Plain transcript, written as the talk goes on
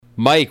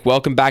Mike,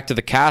 welcome back to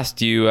the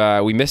cast.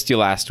 We missed you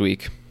last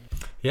week.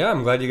 Yeah,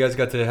 I'm glad you guys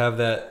got to have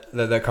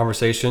that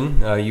conversation.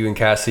 You and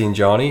Cassie and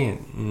Johnny,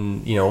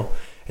 and,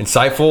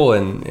 insightful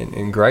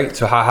and great.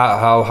 So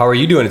how are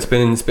you doing? It's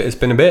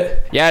been a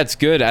bit. Yeah, it's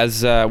good.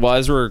 As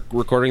we're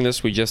recording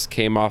this, we just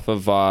came off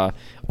of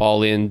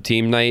All In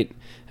Team Night.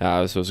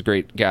 So it was a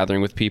great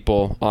gathering with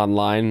people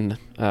online.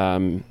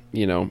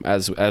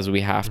 As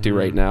we have to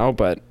right now.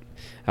 But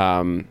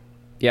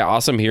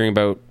awesome hearing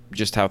about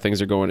just how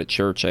things are going at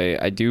church.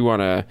 I do want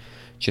to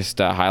just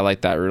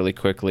highlight that really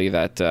quickly,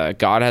 that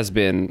God has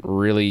been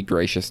really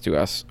gracious to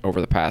us over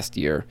the past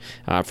year.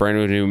 For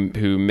anyone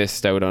who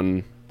missed out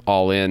on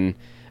All In,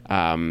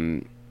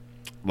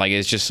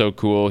 it's just so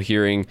cool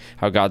hearing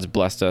how God's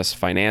blessed us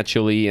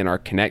financially in our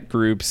Connect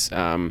groups,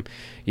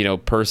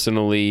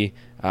 personally,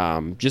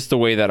 just the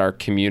way that our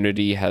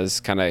community has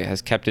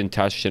kept in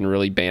touch and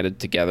really banded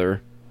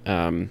together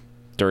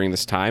during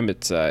this time.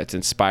 It's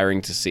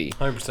inspiring to see.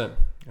 100%.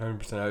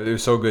 It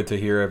was so good to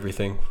hear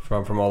everything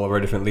from all of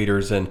our different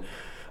leaders and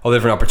all the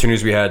different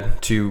opportunities we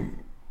had to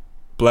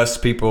bless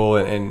people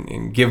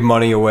and give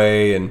money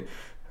away and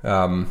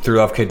through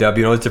Love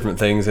KW, those different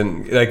things.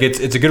 And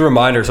it's a good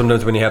reminder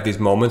sometimes when you have these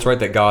moments, right,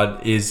 that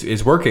God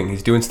is working.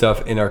 He's doing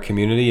stuff in our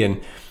community,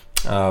 and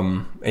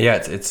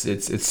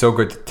it's so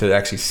good to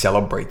actually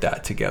celebrate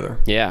that together.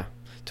 Yeah,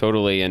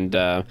 totally. And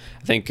I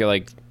think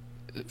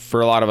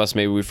for a lot of us,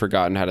 maybe we've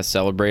forgotten how to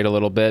celebrate a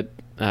little bit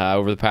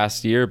over the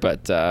past year,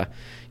 but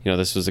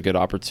this was a good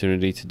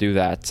opportunity to do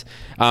that.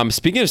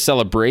 Speaking of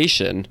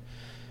celebration,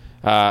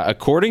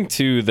 according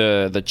to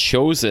the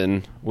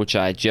Chosen, which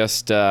I've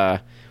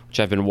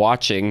been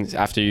watching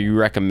after you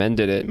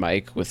recommended it,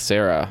 Mike, with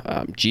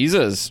Sarah,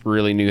 Jesus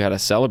really knew how to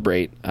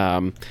celebrate.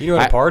 How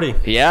to party.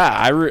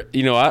 Yeah,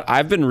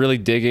 I've been really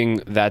digging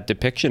that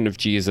depiction of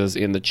Jesus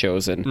in the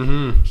Chosen.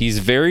 Mm-hmm. He's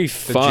very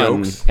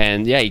fun,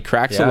 and he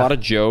cracks a lot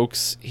of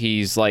jokes.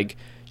 He's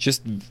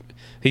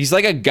he's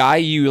like a guy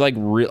you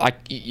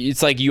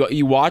it's like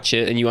you watch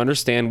it and you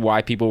understand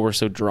why people were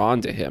so drawn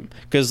to him,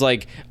 because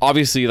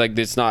obviously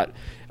it's not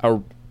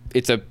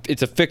it's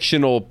a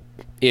fictional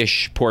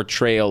ish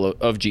portrayal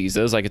of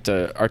Jesus, it's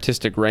a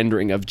artistic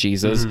rendering of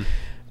Jesus, mm-hmm.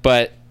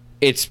 but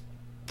it's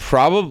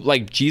probably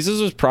Jesus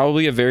was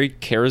probably a very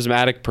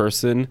charismatic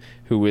person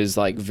who was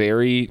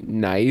very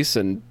nice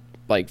and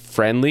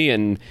friendly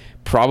and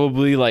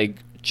probably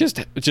just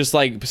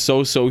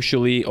so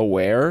socially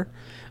aware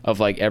of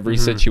every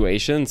mm-hmm.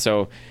 situation,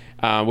 so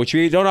which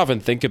we don't often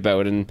think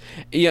about. And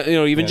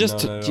even just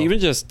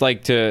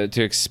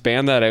to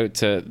expand that out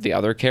to the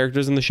other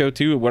characters in the show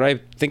too, what I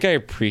think I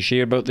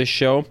appreciate about this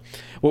show,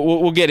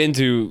 we'll get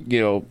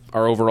into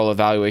our overall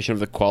evaluation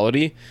of the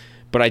quality,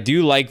 but I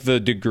do like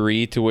the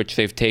degree to which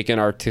they've taken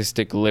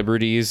artistic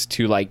liberties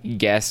to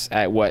guess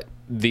at what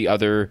the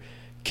other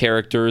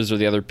characters or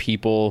the other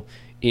people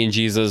in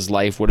Jesus'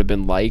 life would have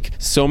been like.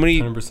 So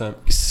many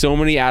 100%. So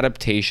many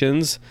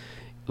adaptations,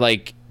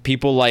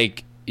 people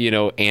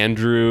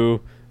Andrew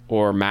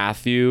or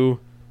Matthew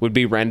would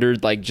be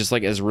rendered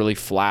as really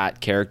flat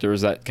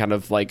characters that kind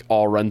of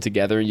all run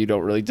together and you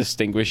don't really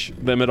distinguish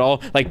them at all.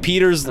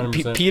 Peter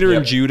yep.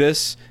 and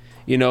Judas,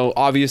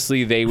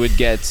 obviously they would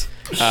get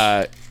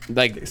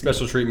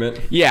special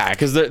treatment. Yeah,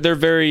 because they're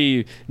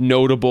very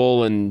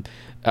notable and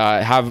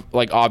have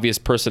obvious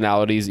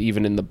personalities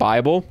even in the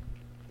Bible.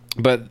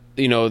 But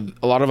a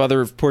lot of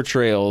other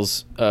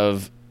portrayals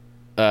of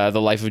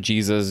the life of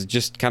Jesus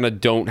just kind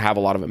of don't have a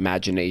lot of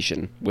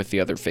imagination with the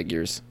other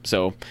figures.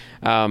 So,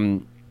 I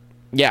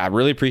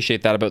really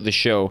appreciate that about the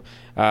show.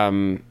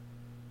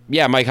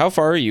 Mike, how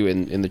far are you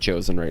in The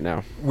Chosen right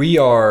now? We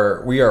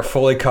are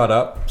fully caught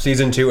up.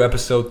 Season 2,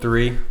 episode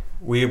 3.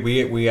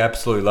 We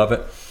absolutely love it.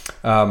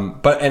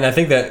 And I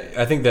think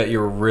that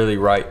you're really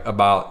right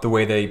about the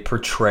way they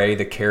portray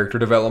the character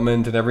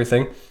development and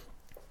everything.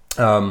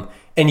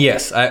 And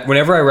yes,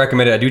 whenever I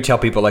recommend it, I do tell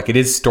people it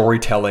is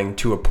storytelling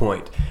to a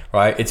point,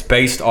 right? It's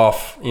based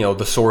off,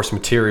 the source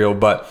material,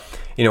 but,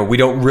 we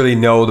don't really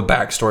know the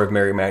backstory of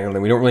Mary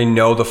Magdalene. We don't really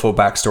know the full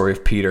backstory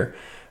of Peter.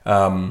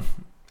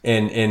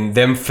 And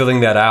them filling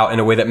that out in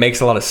a way that makes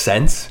a lot of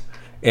sense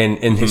and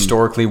mm-hmm.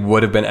 historically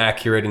would have been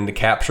accurate, and to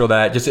capture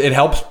that, it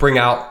helps bring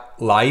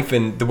out life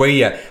and the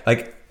way,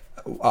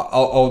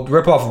 I'll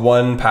rip off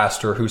one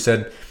pastor who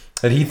said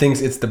that he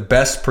thinks it's the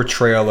best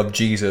portrayal of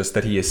Jesus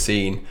that he has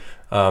seen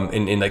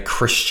in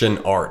Christian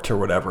art or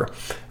whatever.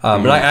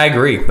 And I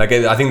agree. I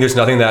think there's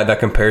nothing that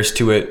compares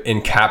to it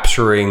in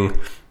capturing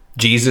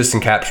Jesus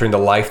and capturing the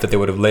life that they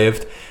would have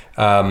lived.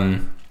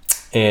 And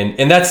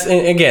that's,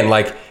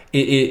 again,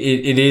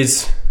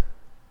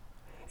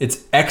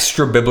 it's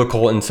extra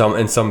biblical in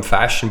some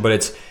fashion,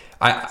 but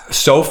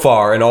so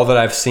far in all that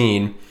I've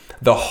seen,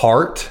 the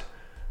heart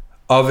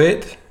of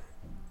it,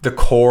 the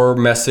core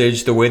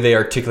message, the way they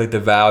articulate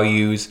the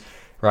values,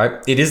 right?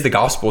 It is the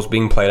Gospels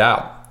being played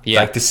out.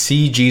 Yeah. To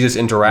see Jesus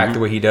interact mm-hmm. the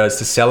way he does,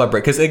 to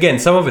celebrate. Because again,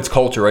 some of it's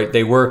culture, right?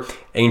 They were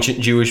ancient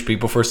Jewish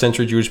people, first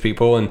century Jewish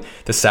people, and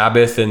the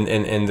Sabbath and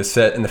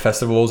the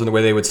festivals and the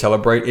way they would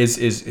celebrate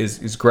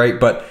is great.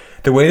 But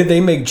the way that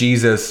they make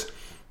Jesus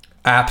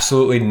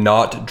absolutely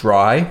not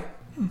dry.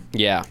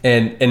 Yeah.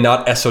 And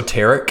not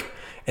esoteric,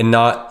 and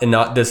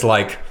not this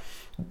like,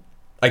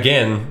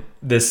 again,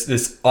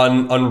 this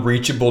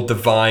unreachable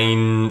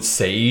divine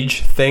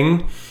sage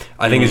thing,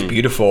 I think is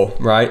beautiful,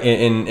 right?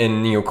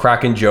 And you know,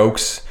 cracking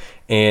jokes,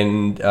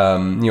 and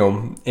you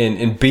know,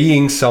 and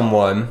being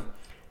someone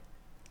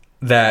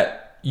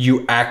that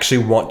you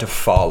actually want to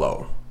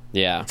follow.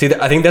 Yeah. See,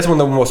 I think that's one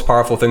of the most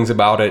powerful things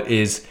about it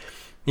is,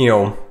 you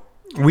know,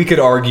 we could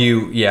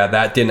argue, yeah,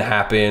 that didn't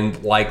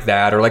happen like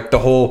that, or like the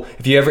whole,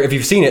 if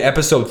you've seen it,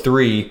 episode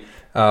 3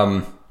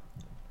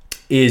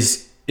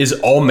 is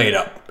all made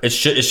up.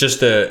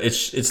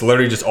 It's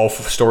literally just all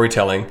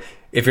storytelling.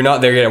 If you're not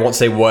there yet, I won't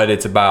say what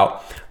it's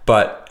about,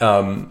 but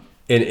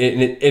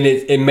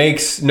it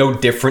makes no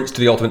difference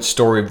to the ultimate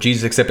story of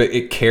Jesus, except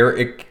it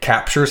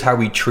captures how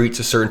he treats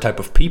a certain type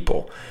of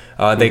people.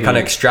 They kind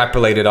of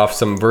extrapolated off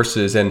some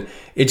verses, and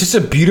it's just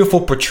a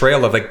beautiful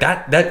portrayal of like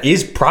that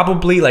is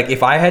probably, like,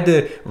 if I had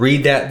to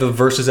read the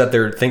verses that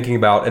they're thinking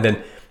about and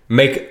then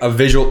make a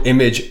visual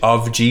image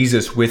of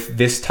Jesus with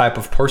this type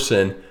of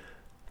person,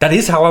 that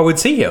is how I would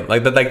see him,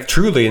 like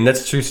truly, and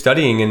that's through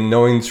studying and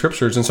knowing the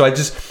scriptures. And so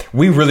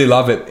we really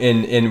love it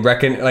in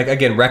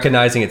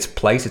recognizing its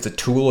place. It's a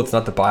tool. It's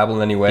not the Bible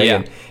in any way.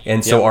 Yeah.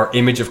 And so our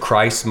image of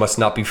Christ must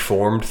not be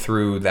formed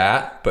through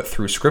that, but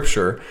through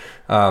scripture.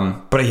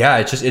 But yeah,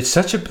 it's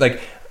such a,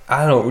 like,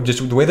 I don't know,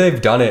 just the way they've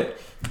done it.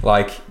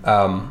 Like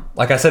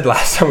I said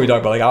last time we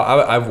talked about, like,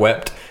 I've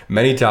wept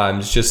many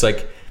times just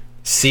like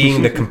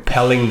seeing the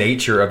compelling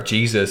nature of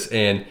Jesus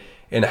and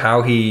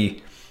how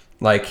he,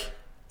 like,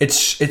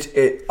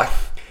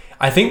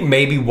 I think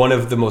maybe one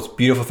of the most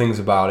beautiful things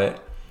about it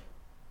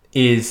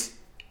is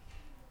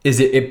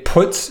it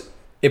puts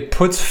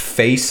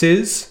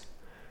faces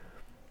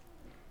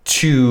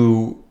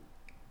to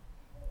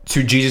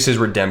Jesus's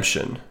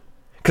redemption,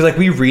 because like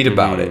we read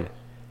about it,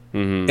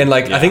 and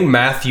like I think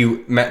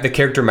the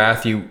character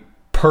Matthew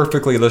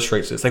perfectly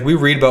illustrates this. Like we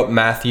read about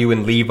Matthew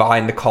and Levi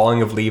and the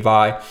calling of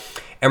Levi,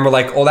 and we're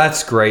like, oh,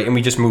 that's great, and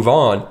we just move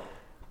on.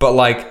 But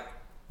like,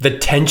 the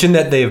tension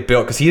that they have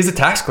built, because he is a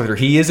tax collector,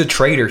 he is a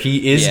traitor,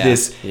 he is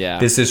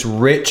this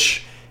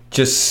rich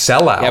just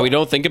sellout. Yeah, we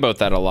don't think about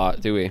that a lot,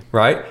 do we?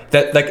 Right?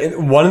 That, like,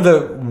 one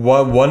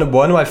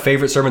of my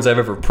favorite sermons I've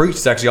ever preached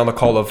is actually on the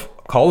call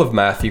of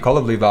Matthew, call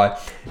of Levi,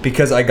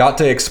 because I got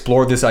to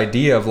explore this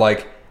idea of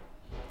like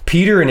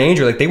Peter and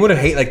Andrew, like they would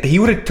have he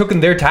would have taken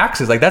their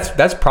taxes. Like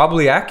that's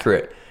probably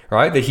accurate,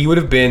 right? That he would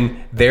have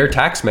been their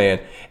tax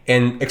man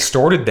and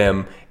extorted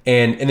them,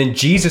 and then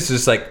Jesus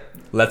is like,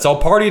 let's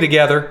all party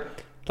together.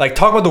 Like,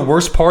 talk about the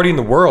worst party in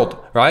the world,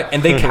 right?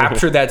 And they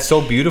capture that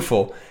so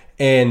beautiful,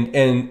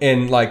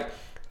 and like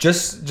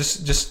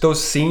just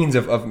those scenes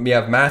of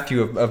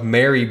Matthew, of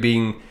Mary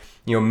being,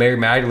 you know, Mary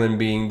Magdalene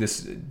being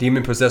this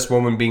demon possessed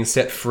woman being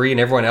set free, and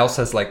everyone else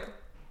has like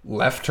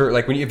left her.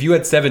 Like if you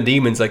had 7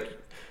 demons, like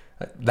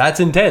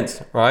that's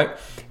intense, right?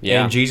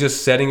 Yeah. And Jesus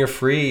setting her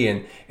free,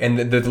 and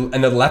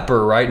the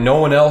leper, right? No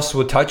one else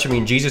would touch him.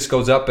 And Jesus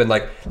goes up and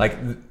like.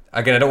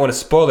 Again, I don't want to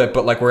spoil it,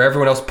 but like where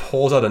everyone else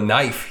pulls out a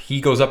knife,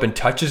 he goes up and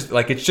touches.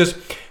 Like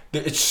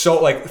it's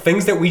so like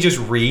things that we just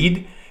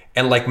read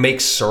and like make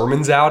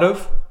sermons out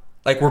of,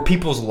 like were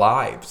people's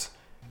lives.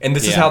 And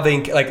this is how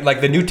they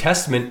like the New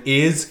Testament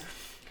is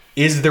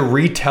the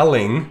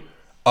retelling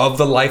of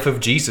the life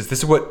of Jesus. This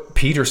is what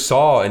Peter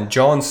saw and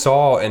John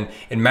saw and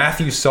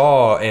Matthew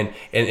saw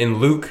and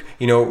Luke,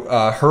 you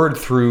know, heard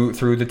through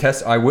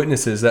the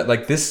eyewitnesses, that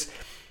like this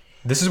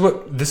is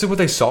what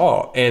they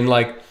saw. And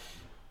like,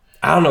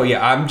 I don't know.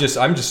 Yeah, I just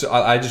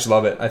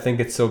love it. I think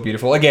it's so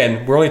beautiful.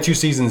 Again, we're only 2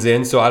 seasons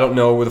in, so I don't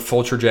know with a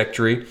full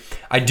trajectory.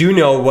 I do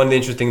know one of the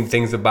interesting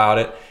things about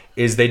it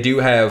is they do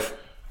have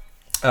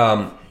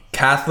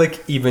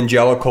Catholic,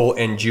 evangelical,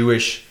 and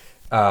Jewish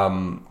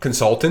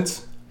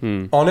consultants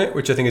on it,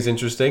 which I think is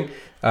interesting.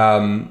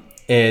 And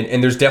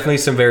there's definitely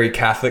some very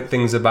Catholic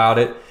things about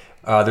it.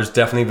 There's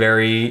definitely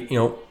very, you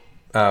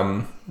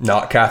know,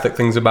 not Catholic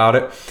things about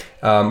it,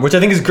 which I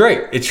think is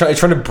great. It's trying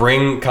to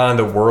bring kind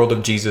of the world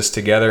of Jesus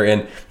together,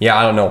 and yeah,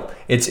 I don't know.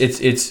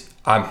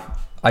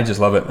 I just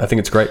love it. I think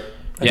it's great.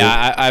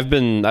 I've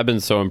been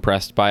so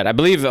impressed by it. I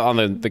believe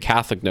on the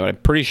Catholic note, I'm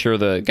pretty sure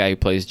the guy who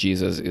plays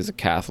Jesus is a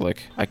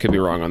Catholic. I could be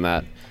wrong on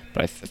that,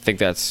 but I think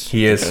that's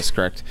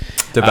correct.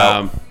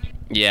 Devout.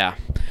 Yeah.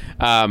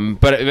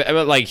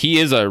 But like he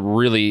is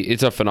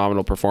it's a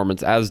phenomenal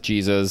performance as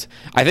Jesus.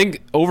 I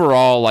think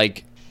overall,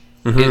 like,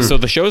 so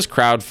the show's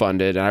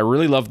crowdfunded, and I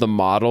really love the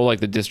model,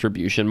 like the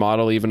distribution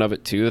model even of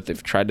it too, that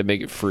they've tried to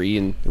make it free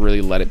and really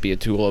let it be a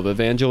tool of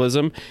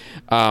evangelism,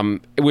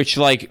 which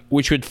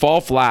would fall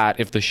flat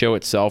if the show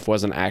itself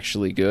wasn't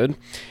actually good,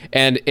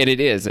 and it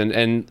is,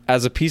 and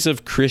as a piece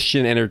of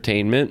Christian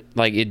entertainment,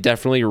 like it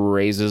definitely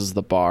raises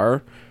the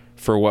bar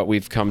for what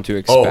we've come to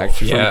expect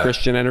from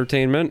Christian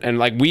entertainment. And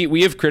like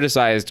we have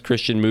criticized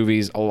Christian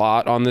movies a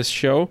lot on this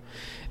show.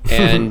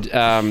 And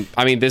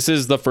I mean, this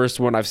is the first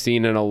one I've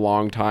seen in a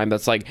long time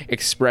that's like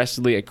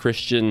expressly a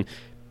Christian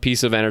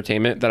piece of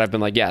entertainment that I've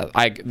been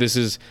like, this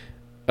is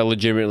a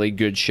legitimately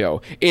good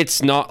show.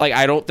 It's not like,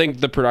 I don't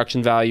think the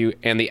production value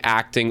and the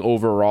acting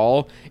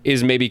overall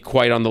is maybe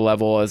quite on the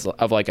level as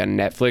of like a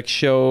Netflix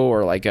show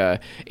or like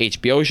a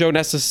HBO show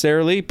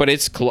necessarily, but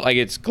it's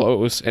it's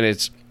close, and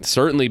it's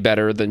certainly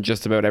better than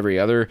just about every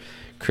other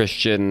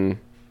Christian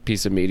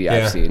piece of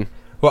media I've seen.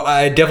 Well,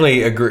 I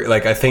definitely agree.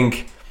 Like, I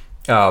think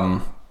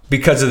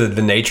because of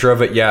the nature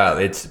of it,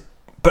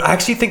 but I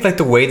actually think like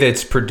the way that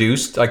it's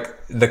produced,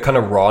 like the kind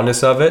of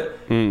rawness of it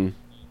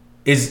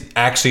is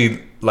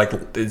actually like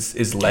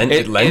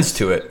it lends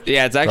to it.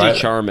 Yeah, it's actually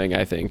charming,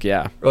 I think.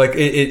 Yeah. Like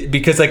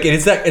because like it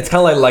is that, it's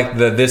kind of like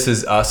the This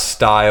Is Us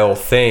style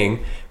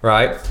thing,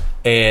 right?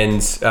 And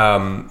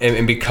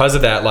because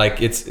of that, like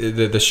it's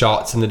the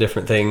shots and the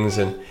different things,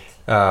 and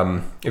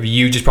if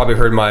you just probably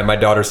heard my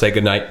daughter say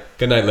good night,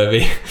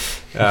 Livy,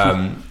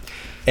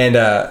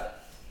 but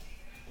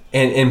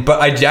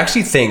I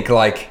actually think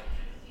like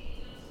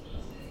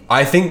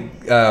I can't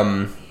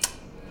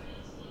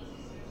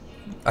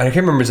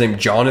remember his name.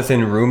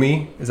 Jonathan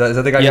Rumi, is that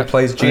the guy who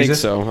plays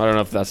Jesus? I think so. I don't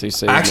know if that's how you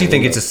say it. I actually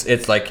think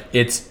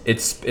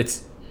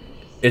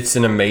it's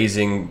an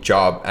amazing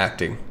job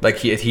acting. Like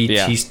he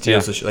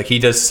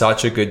does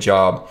such a good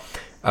job.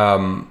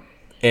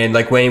 And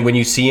like when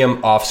you see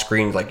him off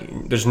screen,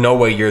 like there's no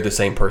way you're the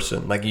same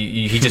person. Like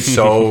he just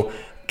so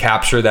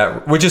capture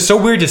that, which is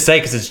so weird to say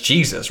because it's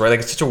Jesus, right?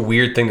 Like it's such a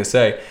weird thing to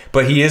say,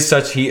 but he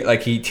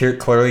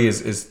clearly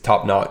is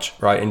top notch,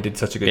 right? And did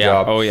such a good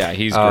job. Oh yeah,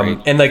 he's great.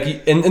 And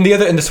like and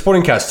the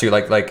supporting cast too,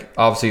 like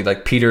obviously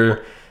like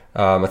Peter,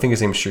 I think his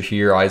name is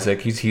Shahir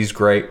Isaac. He's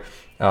great.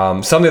 Some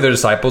of the other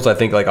disciples, I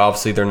think like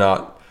obviously they're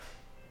not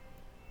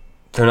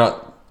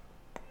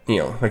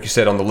like you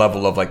said, on the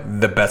level of like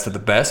the best of the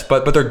best,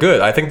 but they're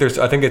good. I think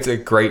it's a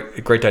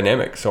great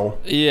dynamic. So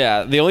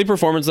yeah, the only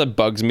performance that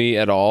bugs me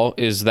at all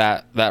is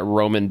that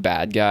Roman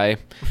bad guy.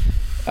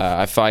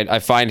 I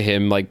find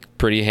him like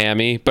pretty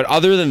hammy, but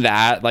other than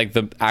that, like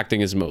the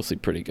acting is mostly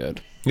pretty good.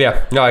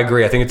 Yeah, no, I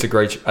agree. I think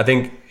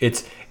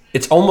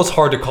it's almost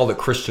hard to call it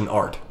Christian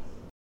art.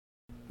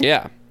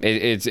 Yeah,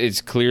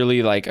 it's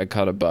clearly like a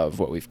cut above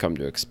what we've come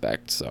to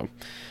expect. So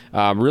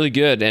really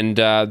good. And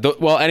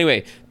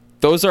anyway,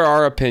 those are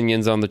our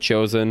opinions on The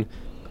Chosen.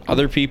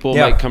 Other people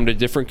might come to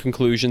different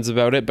conclusions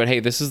about it, but hey,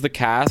 this is the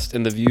cast,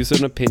 and the views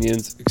and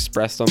opinions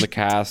expressed on the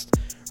cast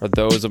are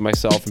those of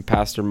myself and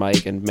Pastor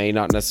Mike, and may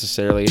not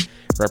necessarily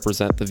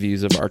represent the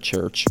views of our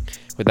church.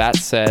 With that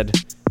said,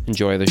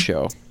 enjoy the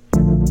show.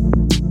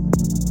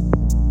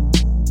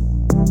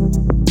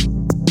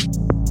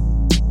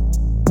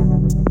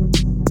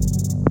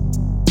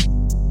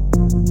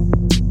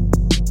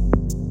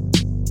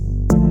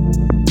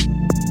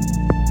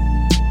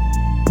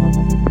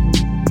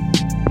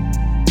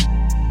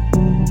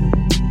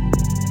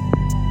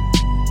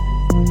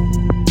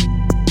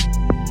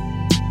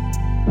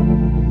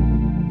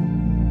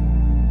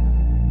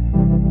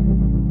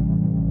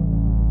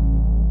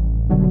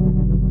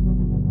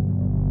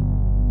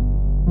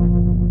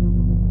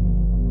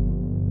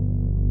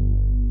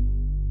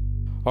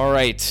 All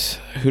right,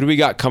 who do we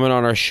got coming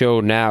on our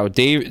show now?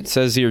 It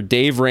says here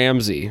Dave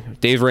Ramsey.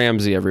 Dave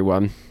Ramsey,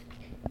 everyone.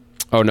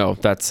 Oh no,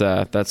 that's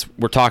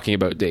we're talking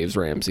about Dave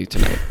Ramsey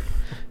tonight.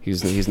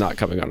 He's not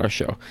coming on our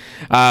show.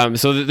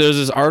 So there's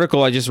this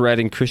article I just read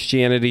in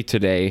Christianity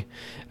Today.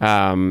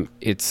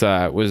 It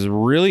was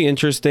really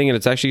interesting, and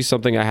it's actually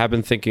something I have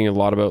been thinking a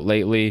lot about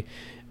lately.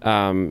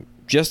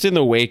 Just in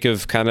the wake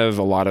of kind of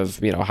a lot of,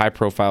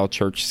 high-profile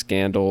church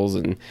scandals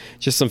and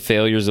just some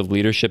failures of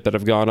leadership that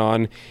have gone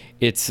on.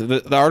 It's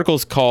the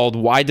article's called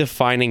 "Why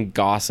Defining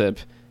Gossip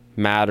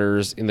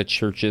Matters in the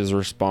Church's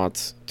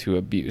Response to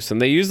Abuse," and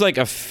they use like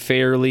a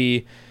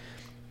fairly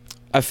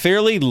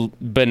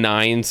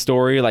benign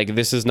story. Like,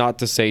 this is not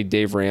to say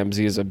Dave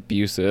Ramsey is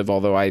abusive,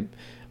 although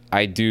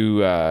I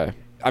do.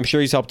 I'm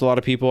sure he's helped a lot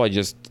of people.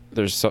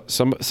 There's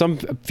some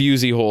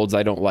views he holds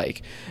I don't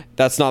like.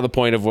 That's not the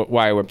point of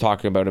why we're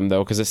talking about him,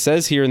 though, because it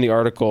says here in the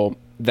article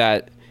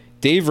that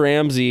Dave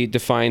Ramsey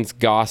defines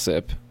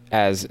gossip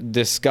as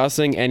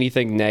discussing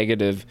anything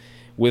negative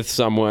with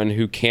someone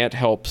who can't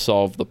help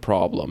solve the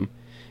problem.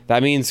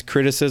 That means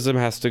criticism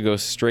has to go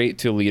straight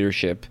to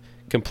leadership.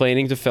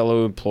 Complaining to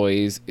fellow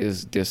employees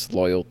is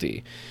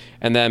disloyalty.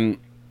 And then,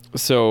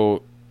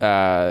 so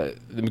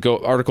the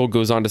article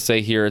goes on to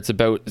say here it's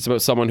about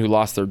someone who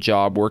lost their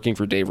job working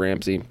for Dave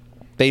Ramsey.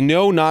 They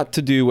know not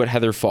to do what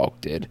Heather Falk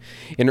did.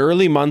 In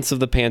early months of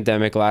the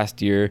pandemic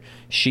last year,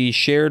 she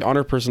shared on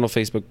her personal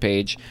Facebook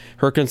page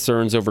her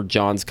concerns over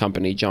John's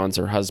company, John's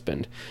her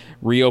husband,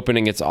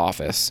 reopening its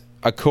office.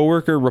 A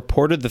coworker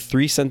reported the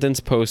 3-sentence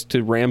post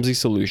to Ramsey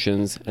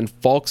Solutions, and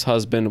Falk's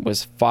husband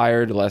was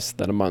fired less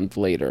than a month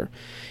later.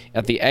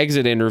 At the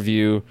exit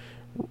interview,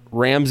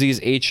 Ramsey's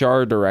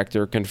HR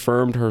director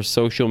confirmed her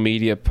social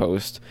media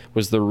post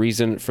was the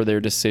reason for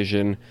their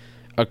decision,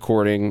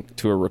 according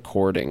to a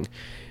recording.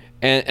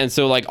 And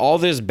so, like, all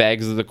this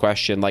begs the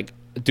question, like,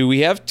 do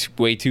we have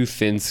way too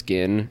thin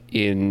skin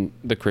in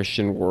the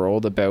Christian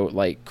world about,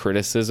 like,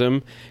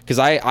 criticism? Because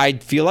I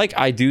feel like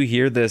I do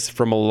hear this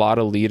from a lot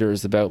of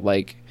leaders about,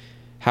 like,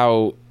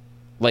 how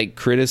like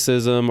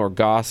criticism or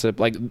gossip,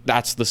 like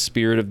that's the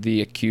spirit of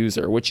the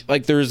accuser, which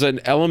like there's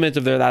an element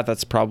of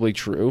that's probably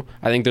true.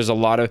 I think there's a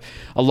lot of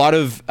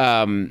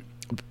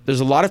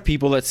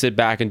people that sit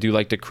back and do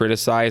like to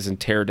criticize and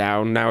tear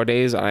down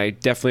nowadays. I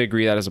definitely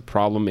agree that is a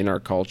problem in our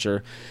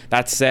culture.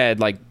 That said,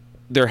 like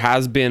there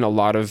has been a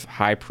lot of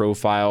high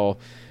profile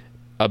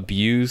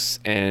abuse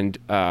and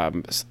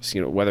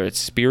whether it's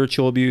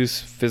spiritual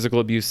abuse, physical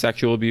abuse,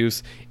 sexual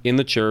abuse in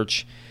the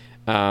church.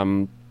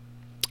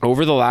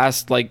 Over the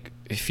last like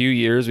a few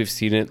years, we've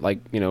seen it like,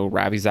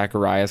 Ravi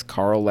Zacharias,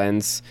 Carl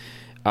Lentz,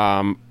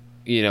 a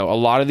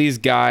lot of these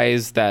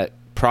guys that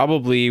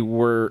probably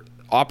were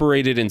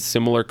operated in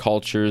similar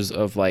cultures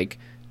of like,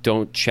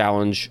 don't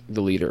challenge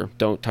the leader,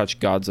 don't touch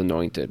God's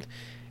anointed,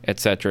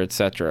 etc.,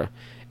 etc.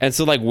 And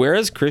so like, where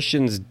as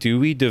Christians do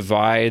we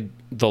divide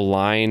the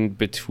line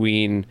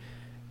between,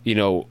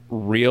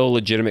 real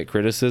legitimate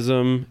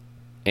criticism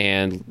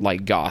and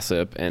like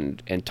gossip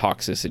and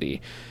toxicity?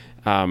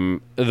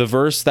 The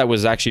verse that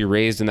was actually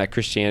raised in that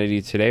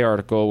Christianity Today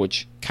article,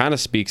 which kind of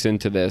speaks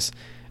into this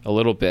a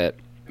little bit,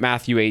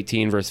 Matthew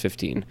 18 verse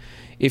 15.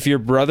 If your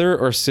brother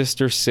or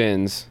sister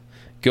sins,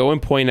 go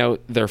and point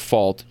out their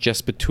fault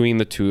just between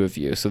the two of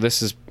you. So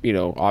this is,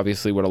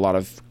 obviously what a lot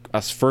of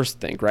us first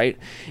think, right?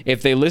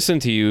 If they listen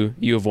to you,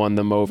 you have won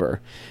them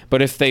over.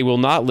 But if they will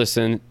not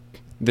listen,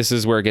 this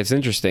is where it gets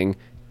interesting.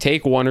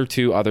 Take one or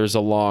two others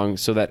along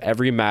so that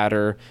every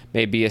matter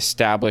may be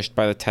established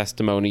by the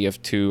testimony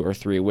of 2 or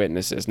 3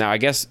 witnesses. Now, I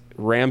guess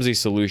Ramsey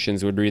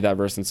Solutions would read that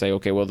verse and say,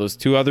 okay, well, those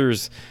 2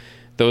 others,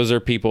 those are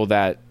people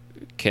that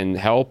can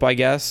help, I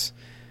guess.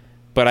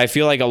 But I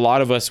feel like a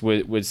lot of us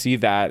would see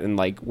that and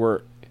like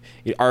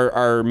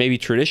our maybe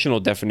traditional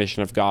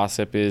definition of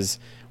gossip is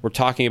we're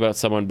talking about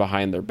someone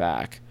behind their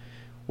back.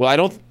 Well,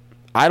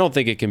 I don't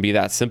think it can be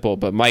that simple.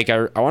 But Mike,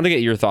 I want to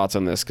get your thoughts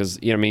on this because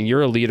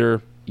you're a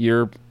leader.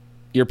 You're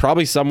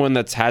probably someone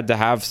that's had to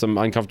have some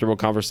uncomfortable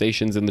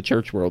conversations in the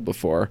church world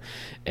before.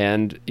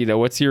 And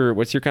what's your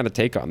kind of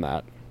take on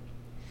that?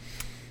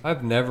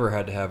 I've never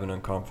had to have an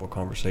uncomfortable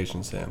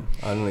conversation, Sam.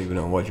 I don't even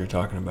know what you're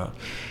talking about.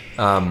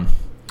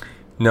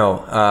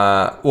 No.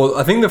 Well,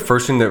 I think the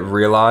first thing to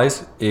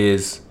realize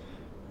is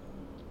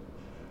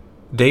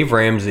Dave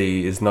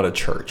Ramsey is not a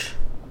church,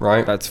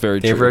 right? That's very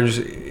true.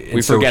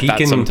 We forget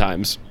that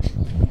sometimes.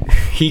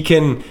 He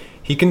can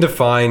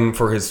define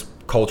for his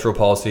cultural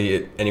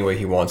policy any way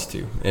he wants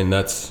to, and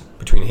that's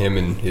between him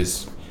and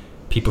his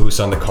people who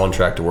signed the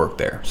contract to work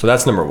there. So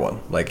that's number one.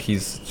 Like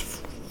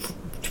he's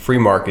free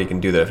market, he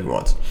can do that if he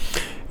wants.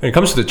 When it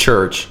comes to the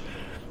church,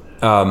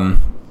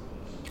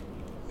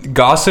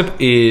 gossip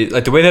is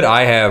like the way that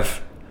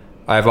I've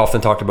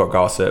often talked about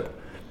gossip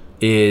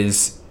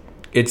is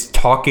it's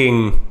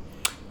talking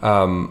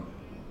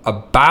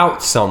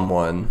about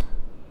someone,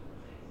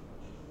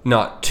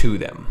 not to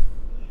them.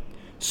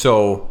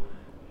 So,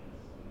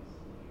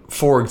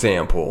 for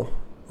example,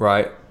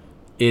 right?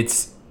 So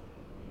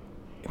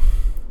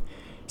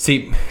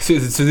this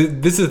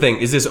is the thing,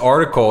 is this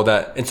article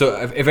that, and so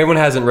if anyone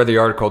hasn't read the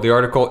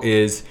article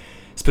is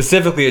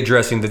specifically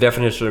addressing the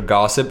definition of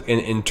gossip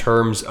in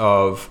terms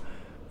of,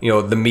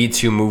 the Me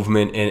Too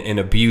movement and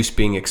abuse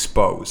being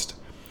exposed.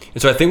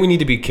 And so I think we need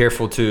to be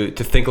careful to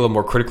think a little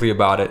more critically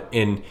about it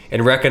and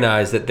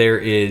recognize that there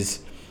is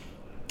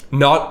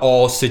not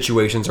all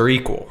situations are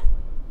equal,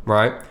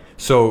 right?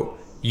 So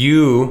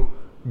you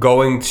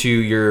going to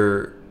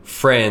your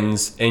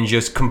friends and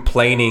just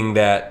complaining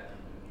that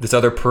this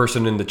other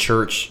person in the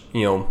church,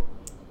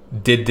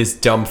 did this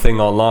dumb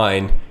thing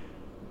online,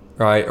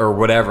 right? Or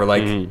whatever,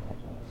 like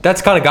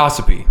that's kind of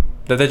gossipy.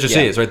 That just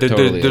is, right?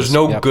 There's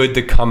no good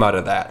to come out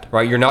of that,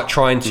 right? You're not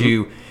trying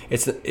to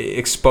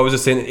expose a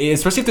sin,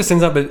 especially if the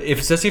sin's not,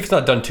 especially if it's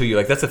not done to you.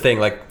 Like that's the thing.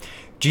 Like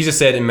Jesus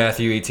said in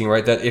Matthew 18,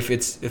 right? That if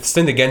it's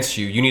sinned against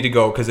you, you need to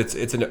go because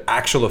it's an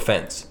actual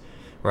offense,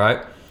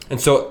 right? And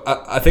so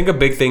I think a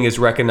big thing is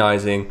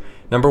recognizing,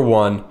 number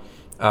one,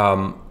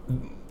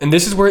 and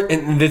this is where,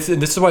 and this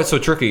is why it's so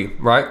tricky,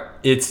 right?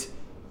 It's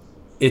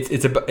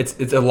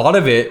a lot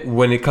of it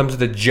when it comes to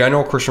the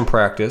general Christian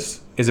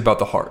practice is about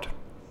the heart,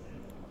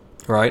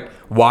 right?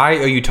 Why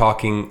are you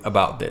talking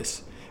about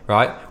this,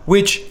 right?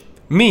 Which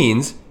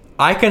means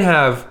I can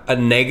have a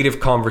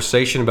negative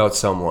conversation about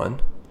someone,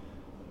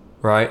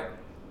 right,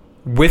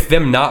 with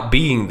them not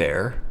being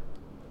there,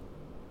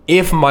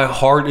 if my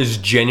heart is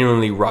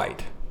genuinely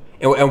right.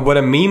 And what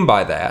I mean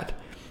by that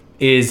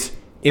is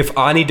if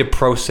I need to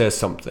process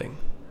something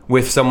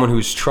with someone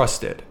who's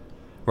trusted,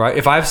 right?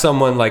 If I have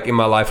someone like in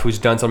my life who's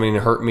done something to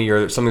hurt me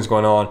or something's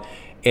going on,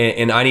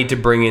 and I need to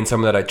bring in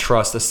someone that I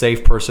trust, a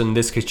safe person. In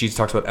this case, Jesus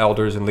talks about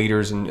elders and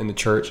leaders in the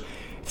church.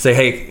 Say,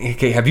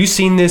 hey, have you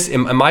seen this?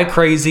 Am I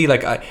crazy?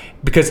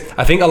 Because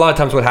I think a lot of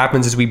times what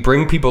happens is we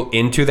bring people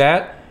into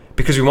that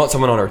because we want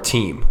someone on our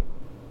team.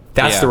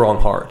 That's the wrong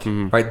heart,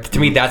 right? To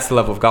me, that's the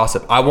level of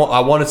gossip. I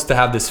want us to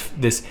have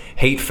this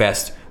hate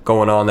fest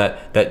going on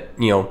that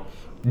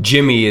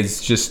Jimmy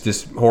is just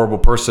this horrible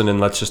person and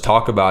let's just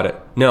talk about it.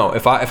 No,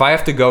 if I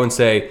have to go and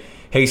say,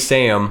 hey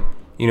Sam,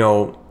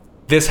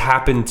 this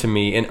happened to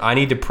me and I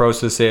need to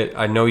process it.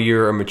 I know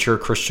you're a mature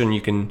Christian.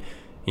 You can,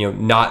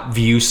 not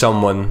view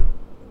someone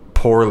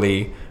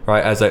poorly,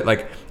 right? As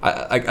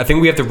I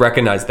think we have to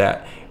recognize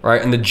that,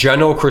 right? And the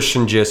general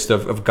Christian gist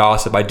of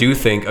gossip, I do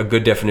think a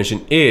good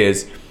definition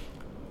is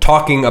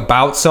talking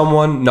about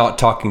someone, not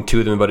talking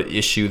to them about an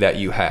issue that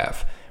you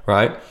have,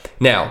 right?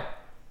 Now,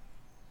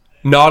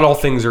 not all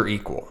things are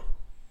equal,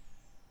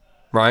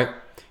 right?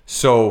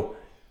 So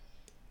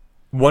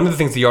one of the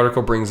things the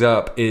article brings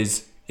up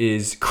is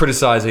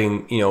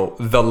criticizing,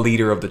 the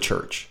leader of the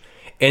church.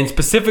 And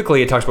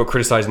specifically, it talks about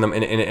criticizing them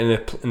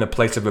in a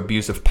place of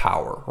abuse of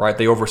power, right?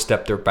 They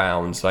overstep their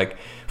bounds, like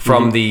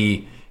from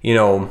the,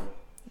 the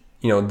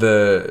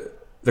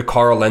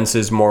Carl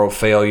Lentz's moral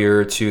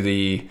failure to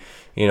the,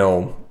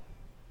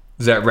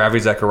 Ravi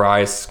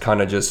Zacharias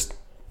kind of just,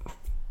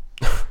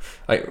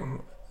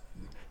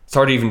 it's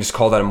hard to even just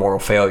call that a moral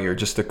failure,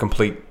 just a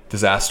complete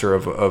disaster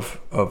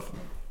of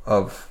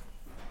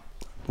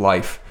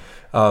life.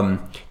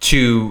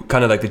 To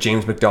kind of like the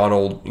James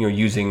McDonald,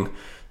 using,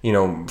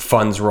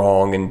 funds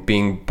wrong and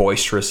being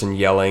boisterous and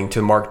yelling,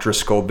 to Mark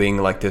Driscoll being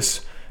like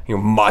this,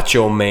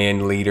 macho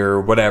man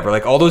leader, whatever,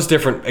 like all those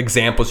different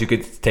examples you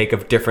could take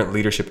of different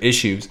leadership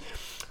issues,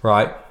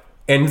 right?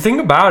 And the thing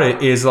about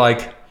it is,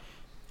 like,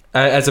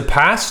 as a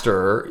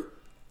pastor,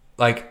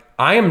 like,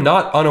 I am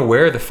not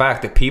unaware of the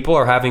fact that people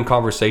are having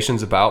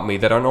conversations about me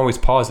that aren't always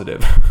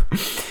positive,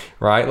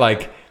 right?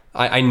 Like,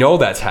 I know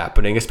that's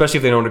happening, especially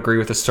if they don't agree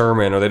with the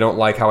sermon or they don't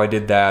like how I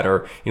did that,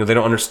 or they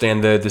don't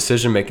understand the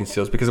decision-making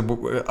skills,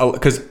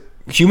 because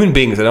human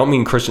beings, I don't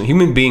mean Christian,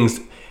 human beings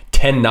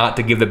tend not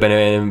to give the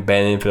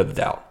benefit of the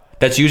doubt.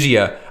 That's usually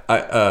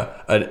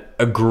a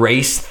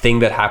grace thing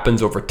that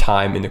happens over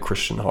time in the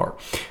Christian heart,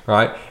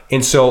 right?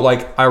 And so,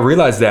 like, I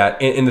realize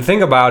that, and the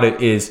thing about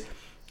it is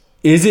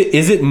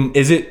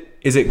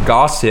it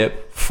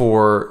gossip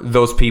for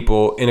those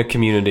people in a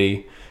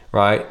community,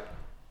 right,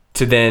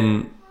 to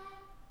then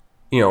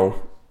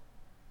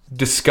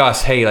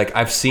discuss, hey, like,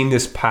 I've seen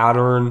this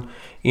pattern,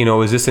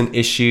 is this an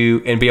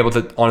issue, and be able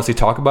to honestly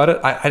talk about it?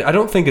 I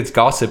don't think it's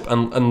gossip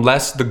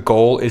unless the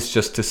goal is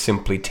just to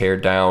simply tear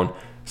down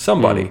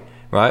somebody,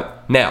 right?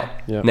 Now,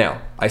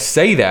 I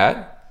say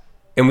that,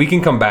 and we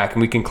can come back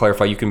and we can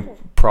clarify. You can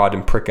prod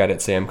and prick at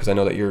it, Sam, because I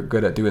know that you're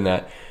good at doing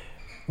that.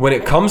 When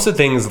it comes to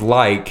things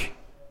like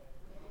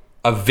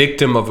a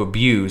victim of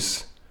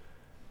abuse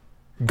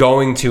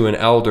going to an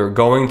elder,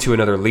 going to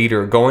another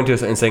leader, going to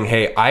and saying,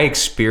 hey, I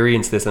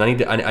experienced this and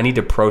I need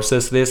to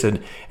process this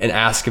and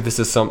ask if this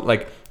is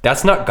like,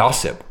 that's not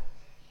gossip,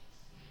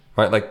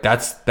 right? Like,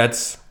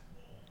 that's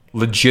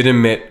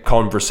legitimate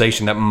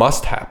conversation that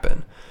must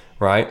happen,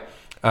 right?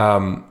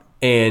 And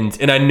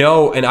I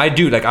know, and I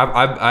do, like,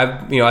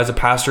 I've as a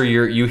pastor,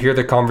 you hear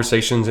the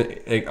conversations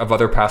of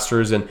other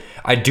pastors, and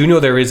I do know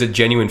there is a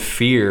genuine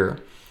fear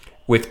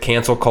with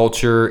cancel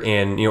culture,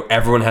 and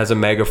everyone has a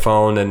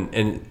megaphone,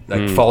 and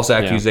like false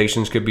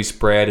accusations could be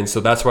spread, and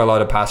so that's why a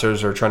lot of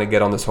pastors are trying to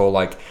get on this whole,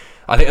 like,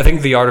 I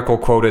think the article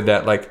quoted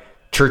that, like,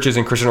 churches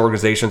and Christian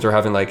organizations are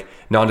having, like,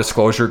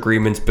 non-disclosure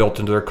agreements built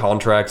into their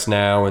contracts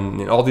now,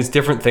 and all these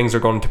different things are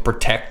going to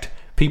protect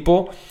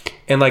people.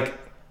 And, like,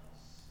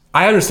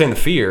 I understand the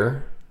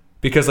fear,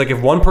 because, like,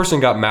 if one person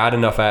got mad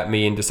enough at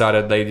me and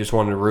decided they just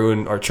wanted to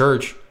ruin our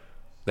church,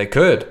 they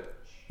could,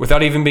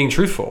 without even being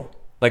truthful.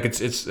 Like,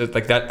 it's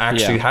like that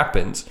actually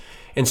happens.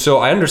 And so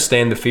I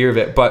understand the fear of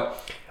it, but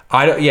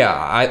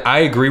I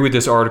agree with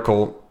this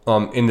article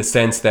in the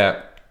sense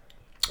that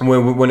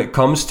when it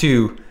comes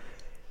to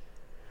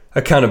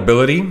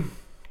accountability,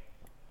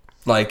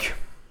 like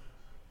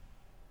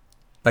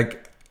when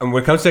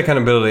it comes to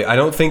accountability, I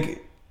don't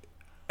think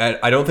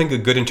a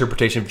good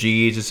interpretation of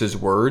Jesus'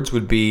 words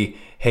would be,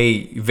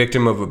 hey,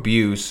 victim of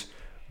abuse,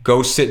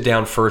 go sit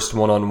down first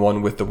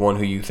one-on-one with the one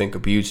who you think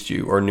abused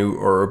you or knew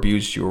or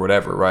abused you or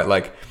whatever, right?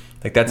 Like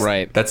that's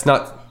right. That's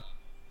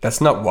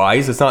not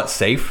wise. It's not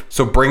safe.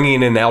 So bringing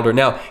in an elder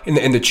now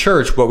in the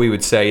church, what we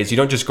would say is you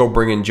don't just go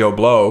bring in Joe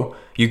Blow.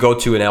 You go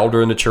to an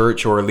elder in the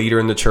church or a leader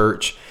in the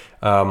church,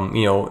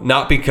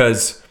 not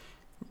because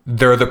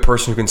they're the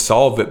person who can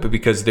solve it, but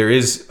because there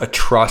is a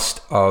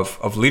trust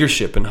of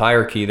leadership and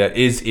hierarchy that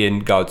is in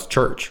God's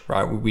church,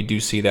 right? We do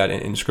see that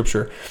in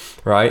Scripture,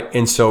 right?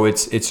 And so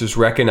it's just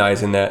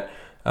recognizing that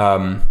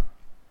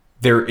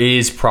there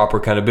is proper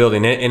accountability.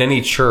 And in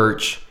any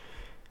church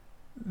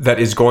that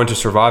is going to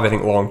survive, I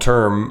think, long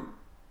term,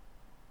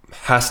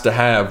 has to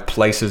have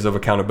places of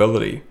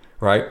accountability,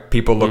 right?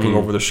 People looking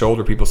over the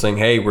shoulder, people saying,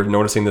 hey, we're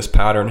noticing this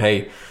pattern.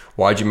 Hey,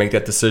 why'd you make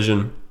that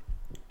decision?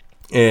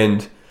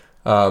 And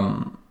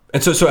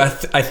so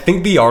I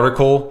think the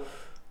article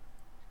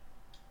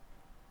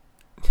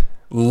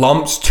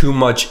lumps too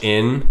much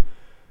in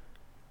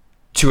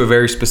to a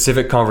very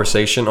specific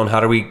conversation on how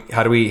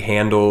do we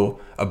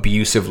handle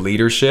abusive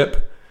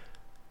leadership,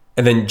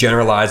 and then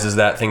generalizes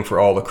that thing for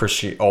all the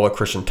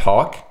Christian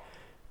talk.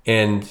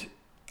 And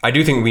I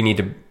do think we need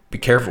to be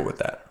careful with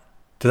that.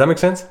 Does that make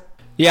sense?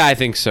 Yeah, I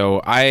think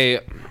so.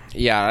 I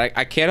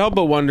can't help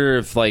but wonder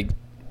if, like,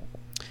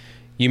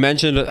 You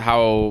mentioned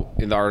how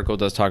in the article it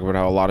does talk about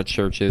how a lot of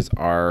churches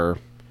are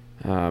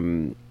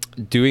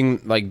doing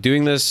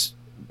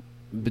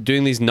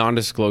these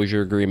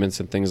non-disclosure agreements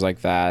and things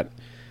like that,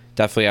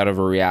 definitely out of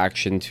a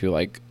reaction to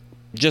like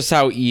just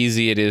how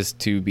easy it is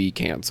to be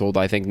canceled.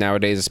 I think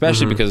nowadays,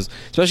 especially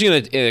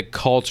in a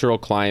cultural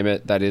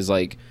climate that is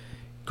like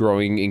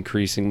growing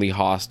increasingly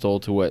hostile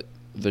to what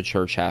the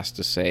church has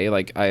to say.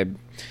 Like that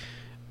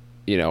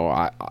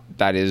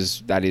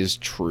is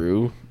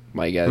true.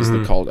 Like as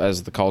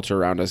the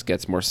culture around us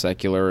gets more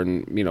secular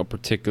and, you know,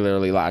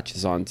 particularly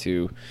latches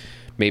onto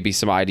maybe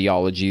some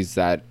ideologies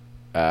that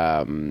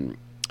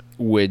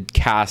would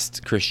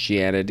cast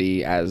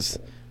Christianity as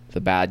the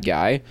bad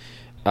guy.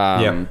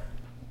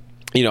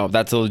 You know,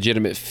 that's a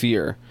legitimate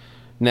fear.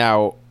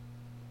 Now,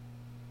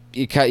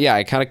 it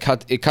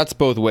cuts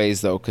both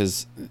ways though,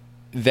 because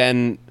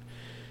then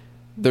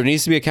there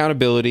needs to be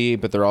accountability,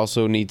 but there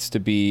also needs to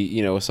be,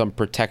 you know, some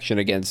protection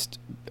against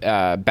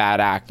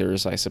bad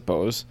actors, I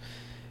suppose.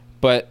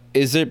 But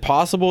is it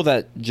possible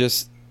that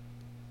just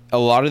a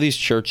lot of these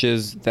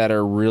churches that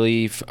are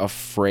really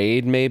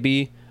afraid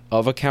maybe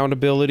of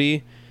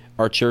accountability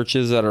are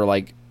churches that are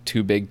like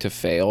too big to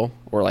fail,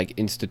 or like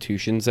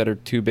institutions that are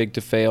too big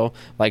to fail?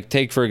 Like,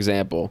 take for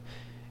example,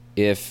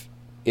 if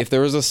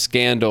there was a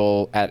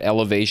scandal at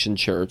Elevation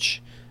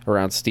Church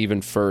around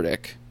Stephen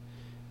Furtick,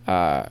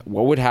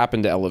 what would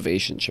happen to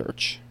Elevation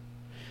Church?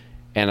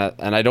 And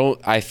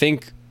I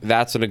think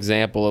that's an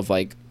example of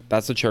like,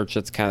 that's a church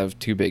that's kind of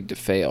too big to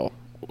fail,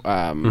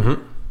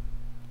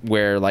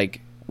 where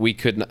like we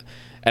couldn't,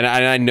 and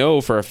I know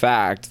for a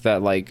fact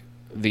that like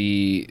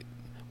the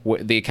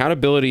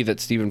accountability that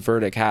Stephen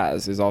Furtick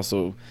has is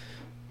also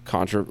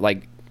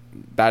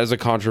that is a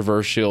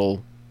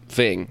controversial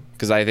thing,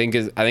 because I think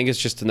it's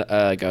just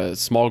like a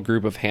small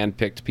group of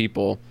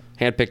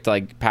handpicked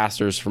like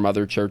pastors from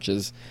other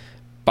churches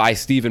by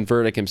Stephen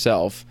Furtick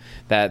himself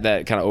that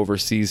kind of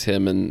oversees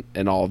him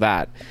and all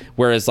that.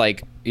 Whereas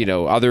like, you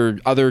know,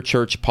 other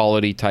church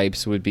polity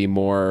types would be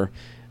more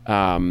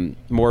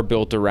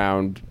built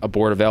around a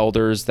board of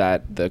elders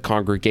that the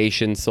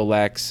congregation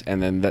selects,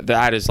 and then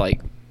that is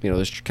like, you know,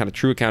 there's kind of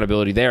true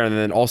accountability there, and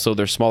then also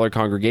there's smaller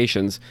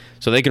congregations,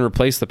 so they can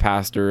replace the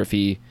pastor if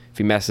he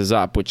messes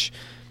up, which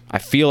I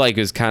feel like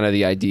is kind of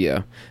the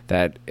idea,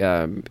 that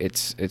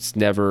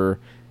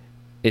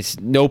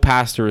no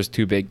pastor is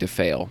too big to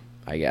fail,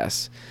 I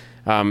guess.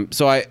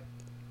 So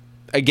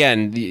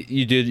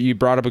you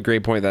brought up a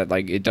great point that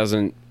like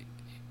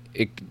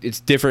it's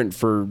different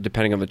for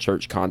depending on the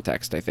church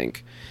context, I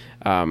think.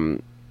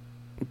 But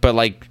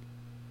like,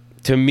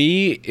 to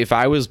me, if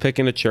I was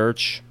picking a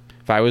church,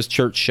 if I was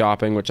church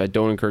shopping, which I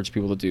don't encourage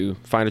people to do,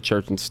 find a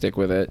church and stick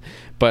with it.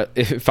 But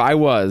if I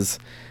was,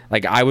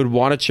 like, I would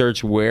want a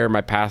church where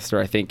my pastor,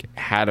 I think,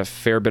 had a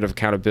fair bit of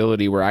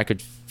accountability, where I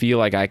could feel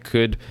like I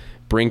could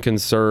bring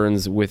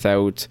concerns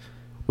without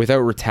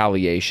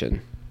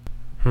retaliation.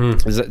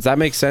 Does that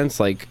make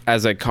sense? Like,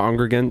 as a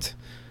congregant,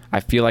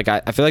 I feel like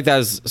that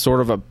is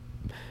sort of a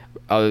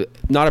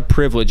not a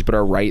privilege, but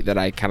a right that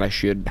I kind of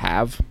should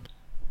have.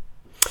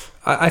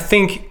 I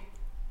think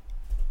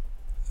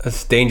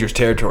that's dangerous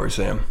territory,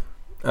 Sam.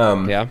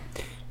 Yeah.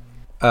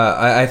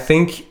 I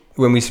think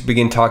when we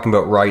begin talking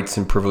about rights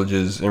and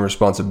privileges and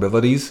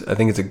responsibilities, I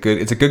think it's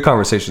a good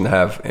conversation to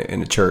have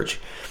in a church.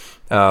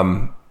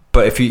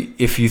 But if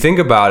you think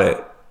about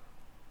it,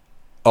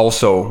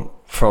 also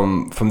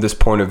from this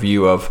point of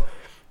view of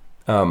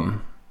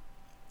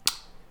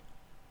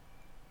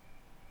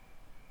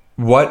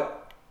what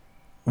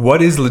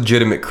is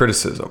legitimate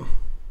criticism,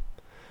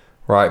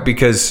 right?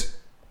 Because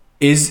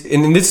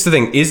and this is the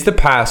thing, is the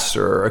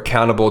pastor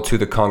accountable to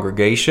the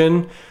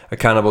congregation,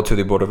 accountable to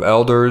the board of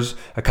elders,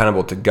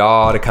 accountable to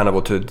God,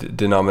 accountable to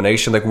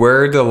denomination? Like,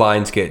 where do the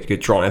lines get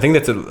drawn? I think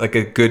that's a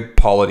good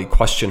polity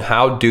question.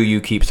 How do you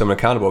keep someone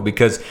accountable?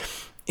 Because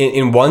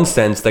in one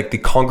sense, like, the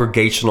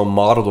congregational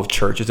model of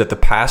church is that the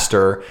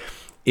pastor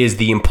is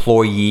the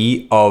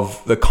employee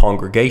of the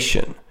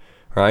congregation,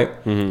 right?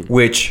 Mm-hmm.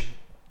 Which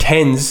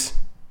tends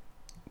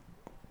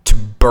to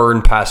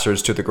burn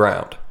pastors to the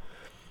ground,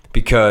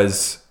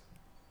 because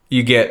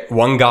you get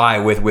one guy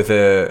with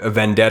a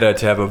vendetta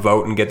to have a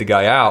vote and get the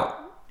guy out,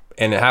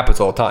 and it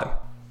happens all the time.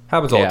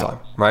 Happens all the time,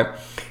 right?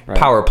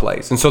 Power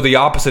plays. And so the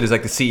opposite is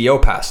like the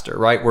CEO pastor,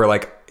 right? Where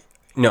like,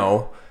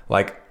 no,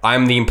 like,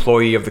 I'm the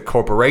employee of the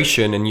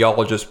corporation and y'all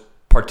are just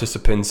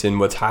participants in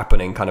what's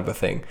happening, kind of a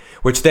thing.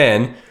 Which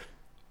then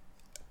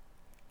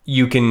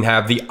you can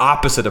have the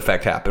opposite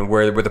effect happen,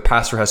 where the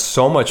pastor has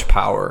so much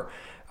power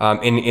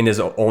in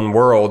his own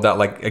world that,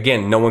 like,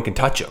 again, no one can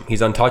touch him.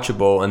 He's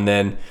untouchable. And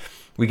then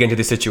we get into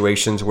these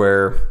situations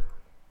where,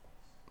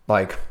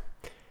 like,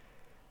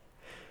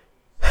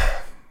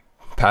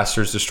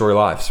 pastors destroy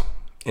lives.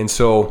 And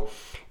so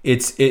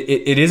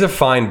it is a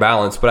fine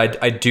balance,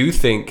 but I do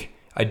think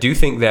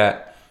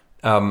that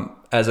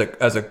as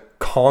a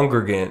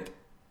congregant,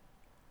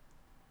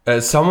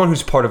 as someone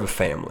who's part of a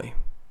family,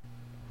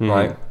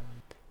 right,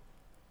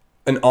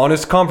 an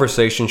honest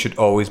conversation should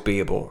always be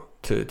able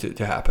to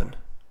happen.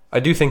 I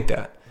do think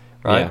that,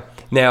 right? Yeah.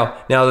 Now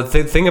the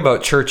thing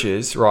about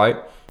churches, right,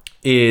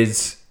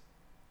 is,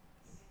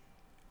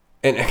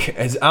 and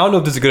I don't know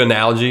if this is a good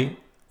analogy.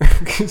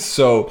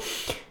 So,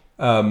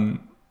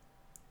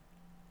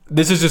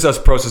 this is just us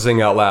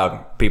processing out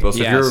loud, people.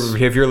 So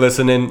if you're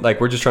listening,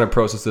 like, we're just trying to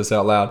process this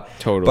out loud.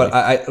 Totally.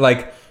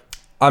 But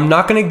I'm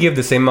not going to give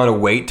the same amount of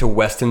weight to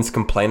Weston's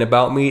complaint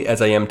about me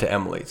as I am to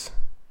Emily's.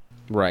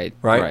 Right.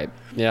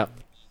 Yeah.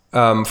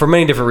 For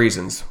many different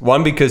reasons.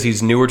 One, because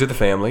he's newer to the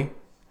family.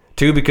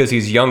 Two, because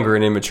he's younger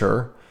and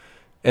immature.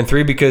 And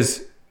three,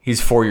 because he's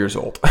 4 years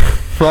old.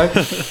 Right?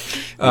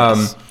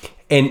 Yes.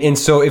 And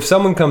so if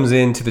someone comes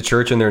into the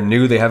church and they're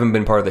new, they haven't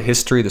been part of the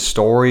history, the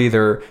story,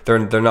 they're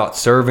not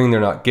serving,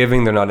 they're not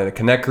giving, they're not in a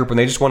connect group, and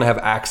they just want to have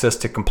access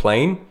to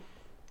complain,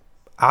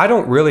 I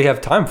don't really have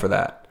time for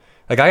that.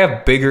 Like, I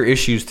have bigger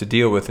issues to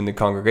deal with in the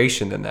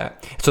congregation than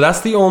that. So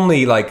that's the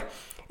only, like,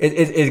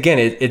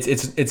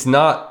 it's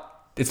not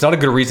a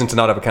good reason to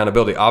not have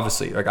accountability.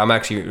 Obviously, like, I'm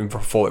actually in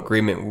full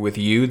agreement with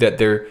you that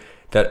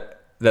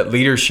that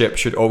leadership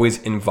should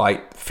always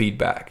invite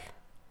feedback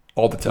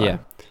all the time. Yeah.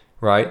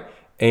 Right.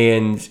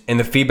 And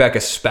the feedback,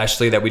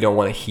 especially that we don't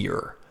want to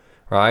hear,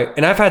 right?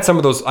 And I've had some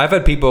of those. I've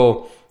had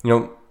people,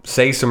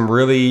 say some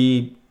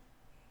really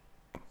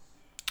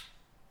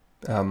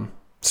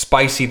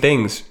spicy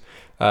things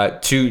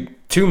to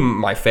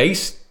my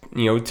face,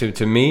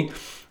 to me,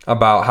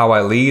 about how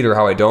I lead or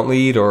how I don't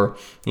lead, or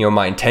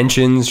my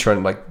intentions.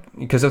 Trying to,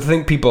 because I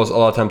think people a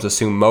lot of times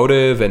assume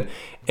motive, and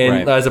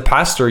right. As a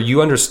pastor,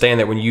 you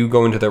understand that when you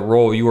go into that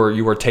role, you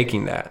are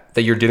taking that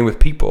you're dealing with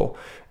people,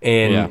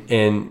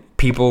 and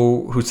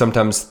people who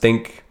sometimes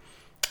think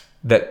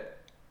that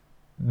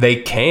they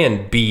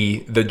can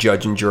be the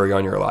judge and jury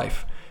on your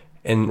life.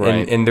 And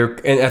right. and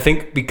I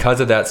think because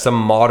of that, some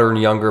modern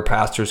younger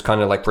pastors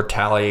kind of like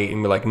retaliate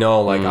and be like,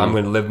 no, like I'm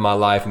going to live my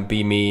life and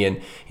be me,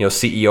 and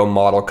CEO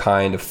model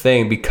kind of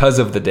thing, because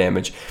of the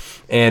damage.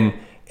 And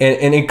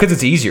because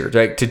it's easier,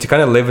 right? To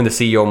kind of live in the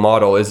CEO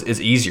model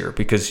is easier,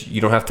 because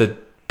you don't have to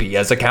be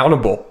as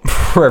accountable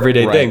for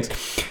everyday right.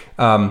 things.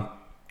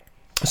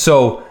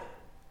 So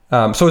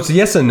it's a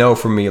yes and no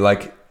for me.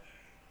 Like,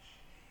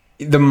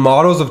 the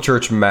models of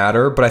church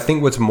matter, but I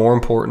think what's more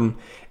important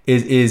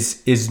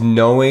is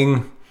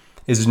knowing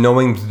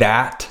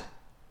that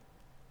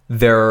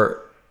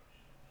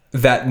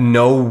that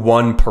no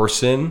one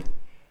person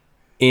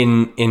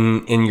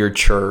in your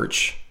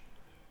church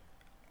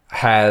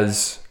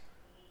has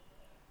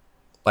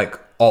like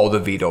all the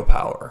veto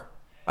power.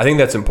 I think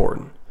that's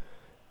important,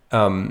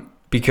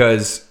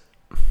 because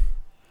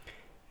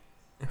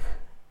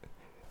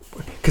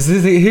here's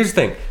the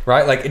thing,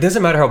 right? Like, it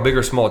doesn't matter how big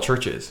or small a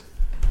church is,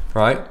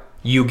 right?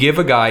 You give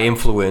a guy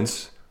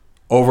influence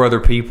over other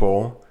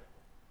people,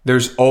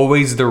 there's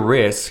always the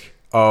risk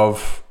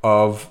of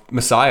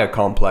Messiah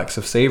complex,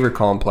 of Savior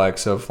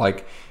complex, of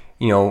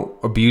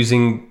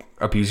abusing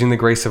the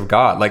grace of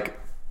God. Like,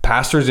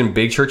 pastors in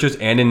big churches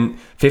and in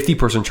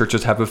 50-person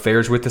churches have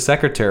affairs with the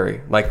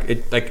secretary.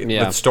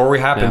 The story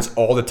happens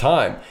all the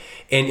time.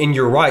 And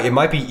you're right, it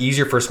might be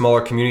easier for a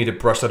smaller community to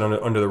brush that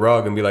under the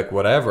rug and be like,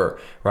 whatever,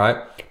 right?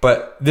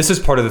 But this is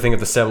part of the thing of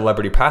the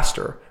celebrity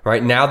pastor,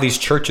 right? Now these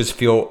churches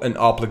feel an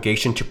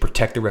obligation to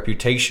protect the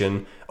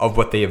reputation of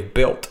what they have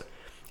built.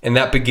 And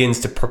that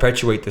begins to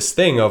perpetuate this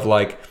thing of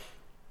like,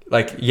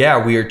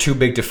 yeah, we are too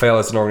big to fail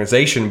as an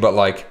organization, but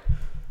like,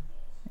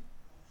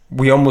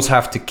 we almost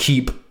have to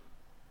keep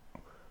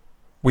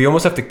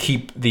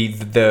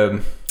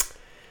the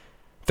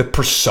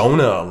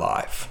persona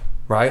alive.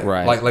 Right?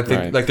 Like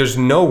there's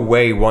no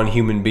way one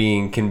human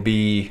being can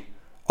be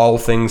all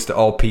things to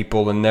all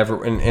people and never,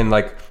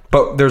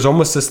 but there's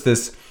almost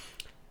this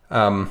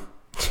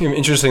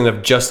interesting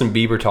that Justin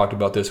Bieber talked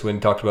about this when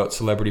he talked about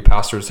celebrity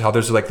pastors, how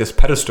there's like this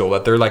pedestal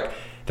that they're like,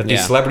 that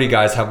these celebrity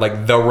guys have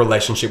like the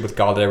relationship with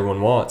God that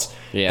everyone wants.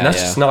 Yeah. And that's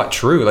just not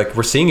true. Like,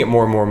 we're seeing it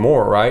more and more and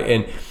more,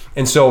 right?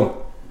 And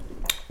so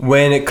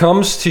when it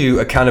comes to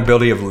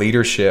accountability of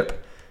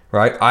leadership,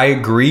 right, I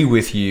agree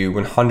with you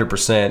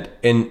 100%.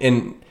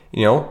 And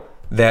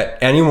that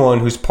anyone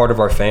who's part of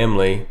our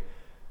family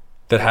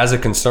that has a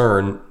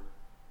concern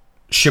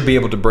should be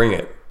able to bring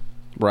it.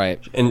 Right.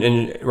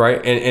 And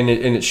right. And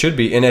it should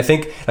be. And I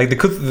think like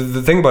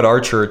the thing about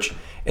our church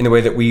and the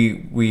way that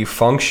we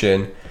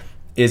function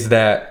is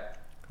that,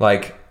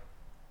 like,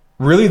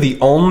 really the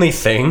only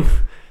thing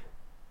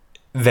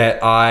that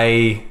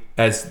I,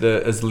 as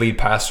the lead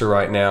pastor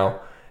right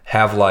now,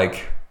 have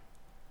like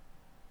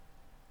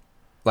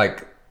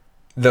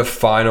the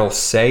final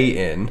say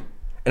in,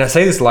 and I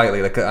say this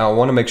lightly, like, I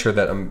want to make sure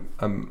that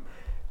I'm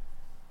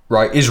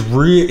right, is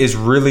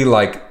really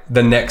like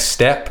the next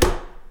step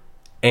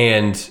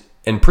and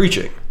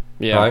preaching.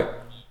 Yeah. Right?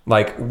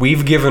 Like,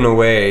 we've given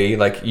away,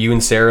 like, you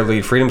and Sarah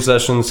lead Freedom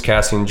Sessions,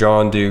 Cassie and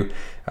John do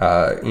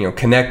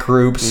connect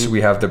groups.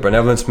 We have the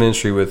benevolence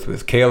ministry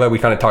with Kayla. We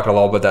kind of talked a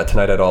lot about that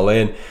tonight at All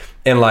In.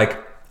 And like,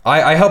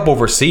 I help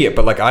oversee it,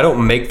 but like, I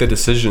don't make the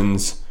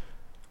decisions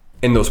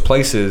in those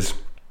places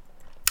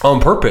on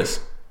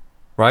purpose.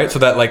 Right? So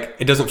that like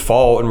it doesn't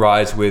fall and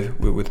rise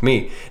with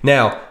me.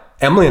 Now,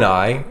 Emily and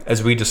I,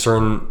 as we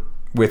discern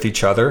with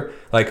each other.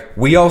 Like,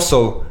 we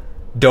also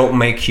don't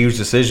make huge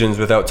decisions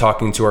without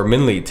talking to our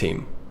min lead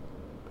team.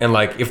 And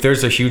like, if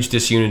there's a huge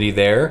disunity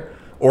there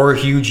or a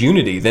huge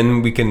unity,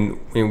 then we can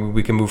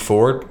move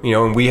forward,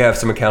 and we have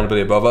some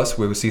accountability above us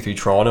with C3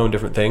 Toronto and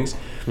different things.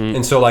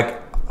 And so like,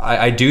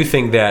 I do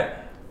think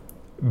that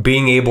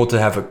being able to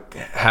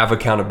have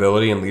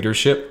accountability and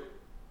leadership,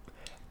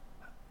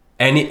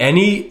 any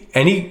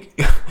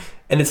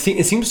and it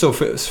seems so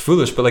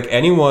foolish, but like,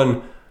 any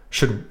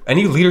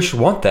leader should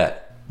want that.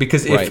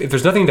 Because if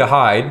there's nothing to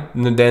hide,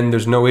 then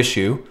there's no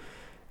issue.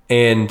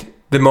 And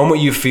the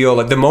moment you feel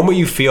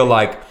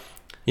like,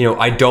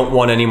 I don't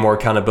want any more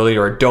accountability,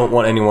 or I don't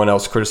want anyone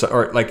else criticize,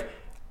 or like,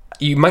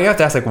 you might have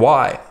to ask, like,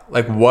 why?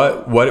 Like,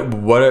 what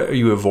are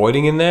you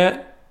avoiding in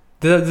that?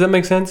 Does that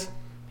make sense?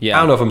 Yeah. I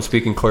don't know if I'm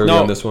speaking clearly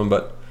on this one,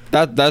 but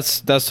that's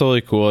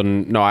totally cool.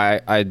 And no,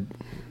 I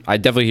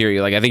definitely hear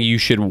you. Like, I think you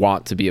should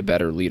want to be a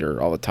better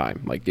leader all the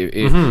time. Like,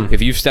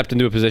 if you've stepped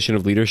into a position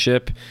of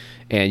leadership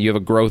and you have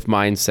a growth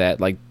mindset,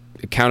 like,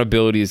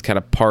 accountability is kind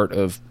of part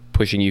of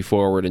pushing you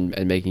forward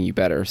and making you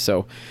better.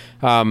 So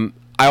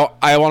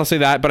I want to say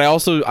that, but I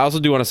also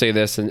do want to say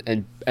this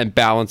and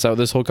balance out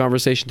this whole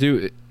conversation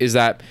too, is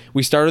that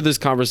we started this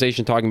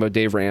conversation talking about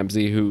Dave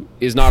Ramsey, who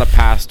is not a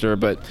pastor,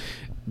 but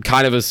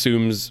kind of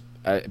assumes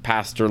a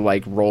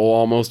pastor-like role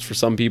almost for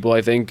some people,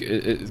 I think.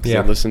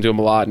 I listen to him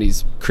a lot, and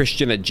he's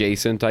Christian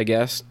adjacent, I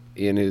guess,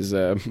 in his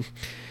in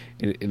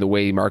the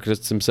way he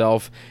markets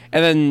himself.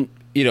 And then,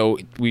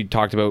 we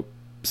talked about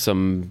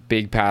some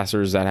big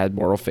pastors that had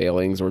moral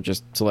failings, or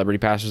just celebrity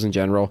pastors in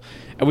general.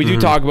 And we do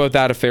talk about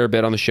that a fair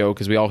bit on the show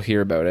because we all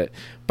hear about it.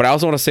 But I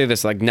also want to say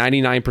this, like,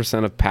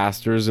 99% of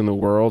pastors in the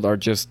world are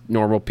just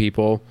normal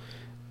people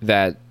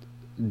that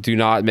do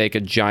not make a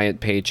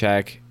giant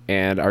paycheck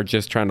and are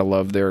just trying to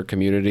love their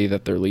community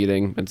that they're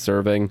leading and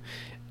serving,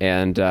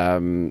 and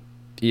and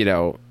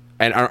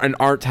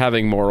aren't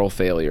having moral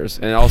failures.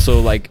 And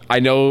also, like, I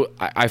know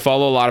I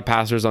follow a lot of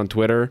pastors on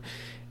Twitter,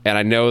 and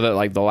I know that,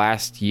 like, the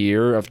last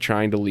year of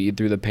trying to lead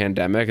through the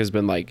pandemic has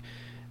been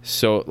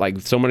so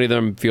many of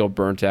them feel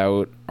burnt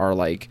out, or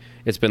like,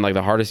 it's been like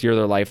the hardest year of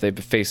their life. They've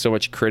faced so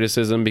much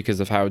criticism because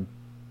of how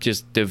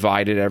just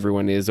divided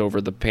everyone is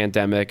over the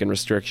pandemic and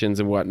restrictions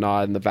and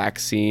whatnot and the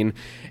vaccine.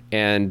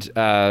 And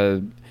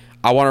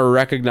I want to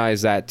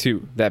recognize that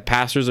too, that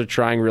pastors are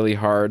trying really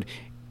hard.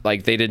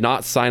 Like, they did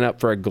not sign up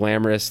for a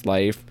glamorous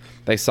life.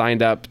 They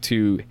signed up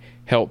to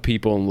help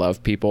people and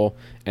love people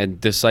and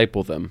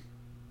disciple them.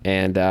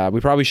 And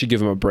we probably should give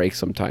them a break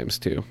sometimes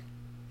too.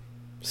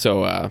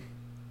 So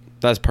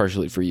that's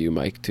partially for you,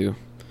 Mike, too.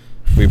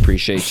 We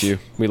appreciate you.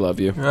 We love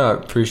you. I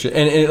appreciate it.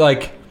 And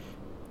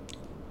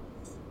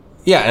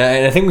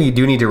and I think we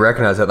do need to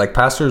recognize that, like,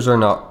 pastors they're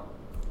not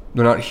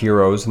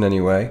heroes in any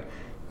way.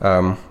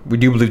 We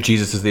do believe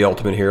Jesus is the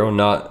ultimate hero,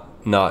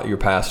 not your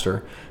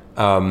pastor.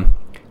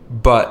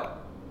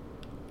 But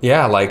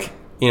yeah, like,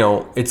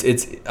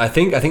 it's I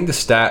think the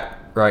stat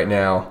right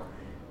now,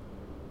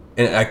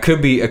 and I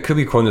could be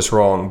quoting this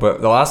wrong,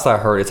 but the last I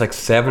heard, it's like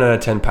 7 out of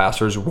 10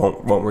 pastors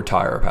won't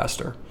retire a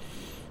pastor.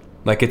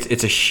 Like,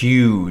 it's a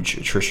huge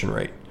attrition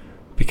rate,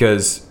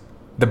 because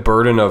the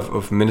burden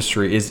of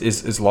ministry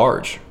is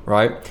large,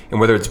 right? And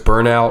whether it's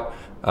burnout,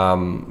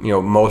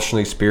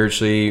 emotionally,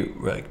 spiritually,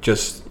 like,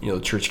 just, the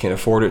church can't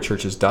afford it,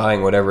 church is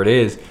dying, whatever it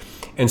is.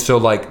 And so,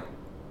 like,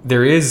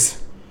 there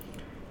is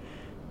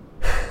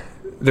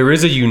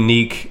a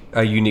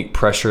unique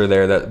pressure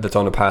there that's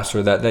on a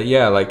pastor that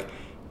like,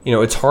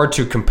 it's hard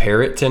to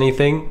compare it to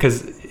anything,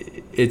 because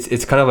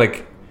it's kind of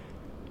like,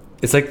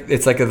 it's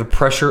like the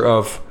pressure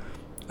of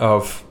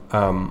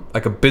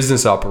like a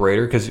business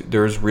operator, because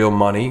there's real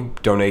money,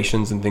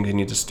 donations, and things you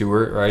need to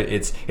steward, right?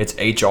 It's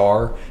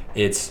HR,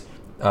 it's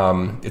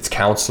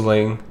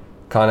counseling,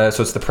 kind of.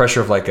 So it's the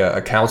pressure of like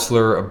a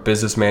counselor, a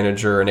business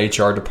manager, an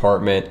HR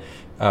department,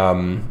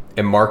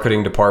 a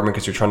marketing department,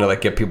 because you're trying to, like,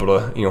 get people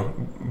to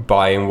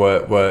buy in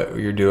what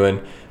you're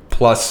doing,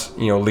 plus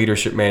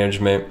leadership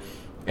management.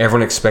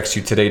 Everyone expects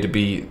you today to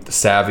be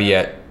savvy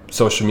at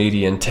social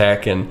media and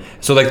tech, and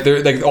so, like,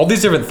 there, like, all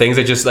these different things.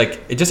 It just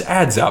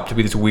adds up to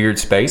be this weird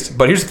space.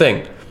 But here's the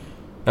thing,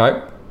 all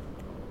right?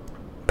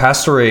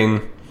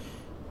 Pastoring,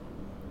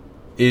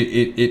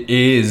 it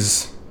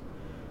is,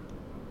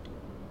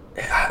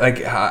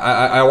 like,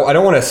 I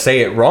don't want to say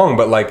it wrong,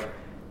 but, like,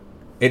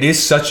 it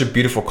is such a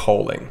beautiful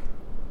calling,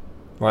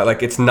 right?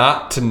 Like, it's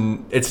not for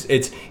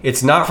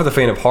the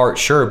faint of heart,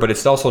 sure, but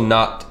it's also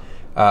not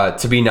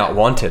to be not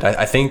wanted.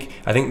 I think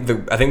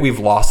we've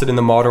lost it in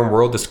the modern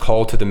world, this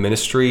call to the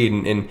ministry,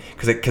 and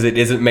because it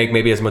doesn't make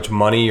maybe as much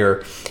money,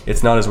 or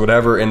it's not as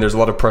whatever, and there's a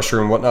lot of pressure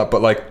and whatnot.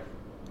 But, like,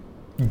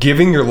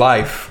 giving your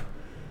life,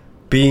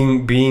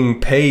 being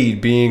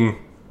paid, being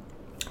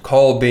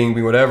called,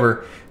 being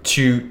whatever,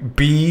 to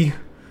be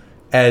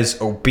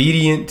as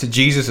obedient to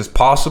Jesus as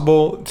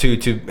possible, to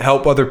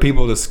help other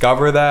people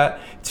discover that,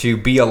 to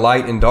be a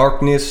light in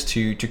darkness,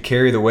 to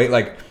carry the weight,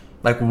 like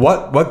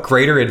what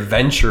greater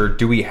adventure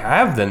do we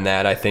have than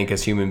that, I think,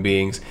 as human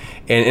beings?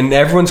 And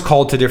everyone's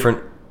called to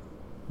different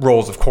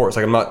roles, of course.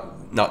 Like, I'm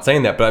not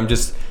saying that, but I'm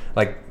just,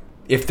 like,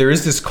 if there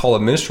is this call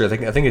of ministry, I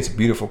think it's a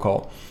beautiful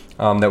call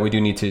that we do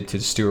need to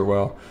steward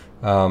well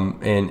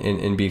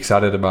and be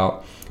excited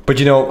about. But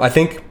I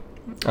think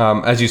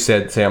as you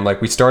said, Sam,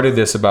 like we started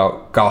this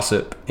about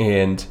gossip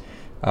and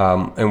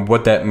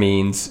what that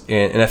means,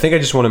 and I think I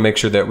just want to make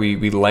sure that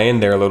we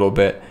land there a little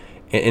bit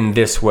in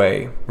this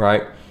way,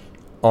 right?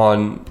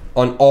 On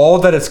all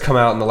that has come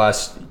out in the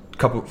last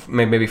couple,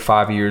 maybe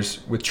 5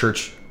 years with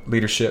church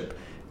leadership,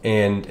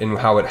 and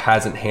how it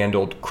hasn't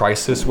handled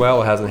crisis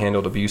well, it hasn't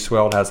handled abuse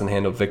well, it hasn't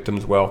handled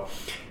victims well.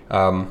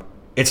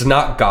 It's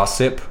not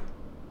gossip.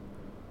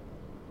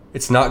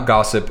 It's not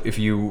gossip if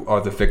you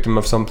are the victim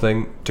of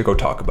something to go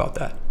talk about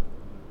that.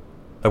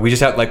 Like we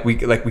just have we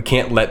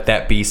can't let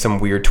that be some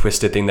weird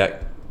twisted thing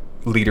that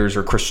leaders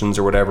or Christians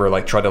or whatever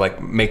try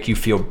to make you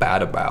feel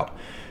bad about.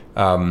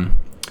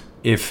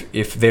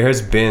 If there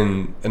has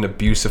been an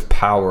abuse of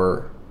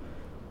power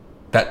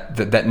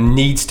that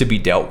needs to be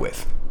dealt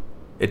with,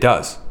 it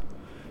does,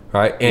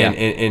 right?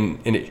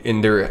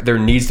 And there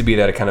needs to be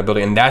that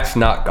accountability, and that's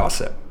not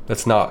gossip.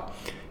 That's not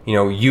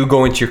you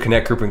go into your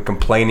Connect group and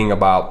complaining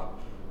about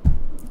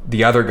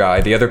the other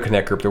guy, the other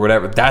Connect group or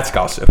whatever. That's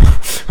gossip,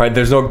 right?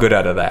 There's no good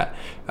out of that.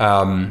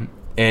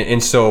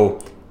 And so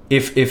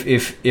if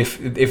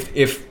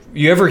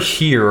you ever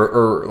hear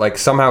or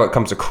somehow it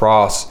comes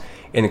across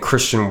in the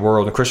Christian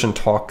world, the Christian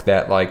talk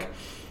that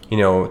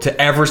to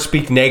ever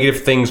speak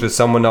negative things with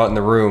someone not in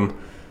the room,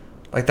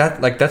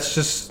 that's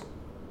just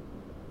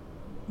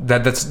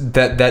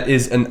that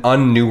is an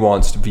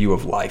unnuanced view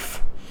of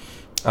life.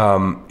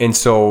 And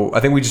so I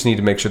think we just need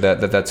to make sure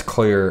that that's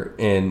clear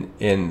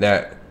in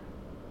that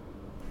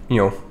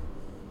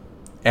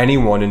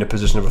anyone in a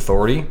position of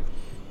authority,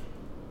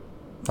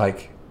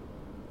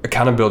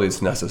 accountability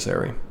is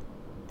necessary,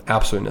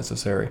 absolutely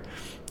necessary.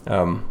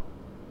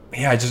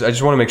 I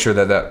just want to make sure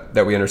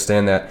that we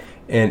understand that,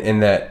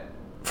 and that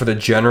for the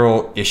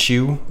general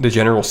issue, the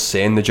general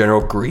sin, the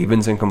general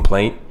grievance and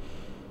complaint,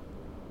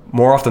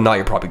 more often than not,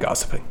 you're probably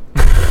gossiping.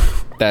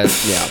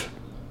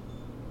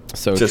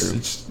 So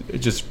true. It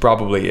just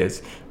probably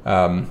is.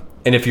 And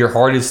if your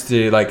heart is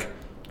to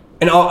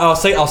and I'll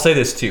say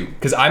this too,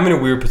 because I'm in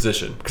a weird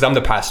position because I'm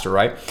the pastor,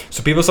 right?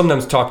 So people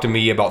sometimes talk to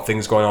me about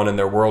things going on in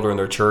their world or in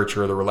their church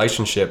or their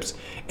relationships,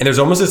 and there's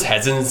almost this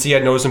hesitancy I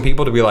notice in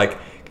people to be like,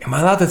 am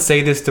I allowed to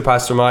say this to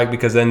Pastor Mike,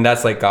 because then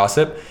that's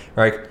gossip,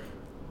 right?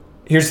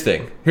 Here's the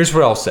thing. Here's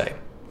what I'll say,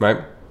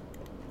 right?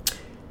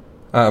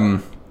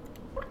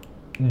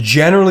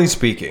 Generally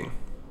speaking,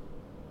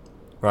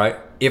 right?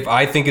 If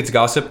I think it's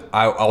gossip,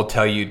 I'll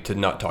tell you to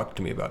not talk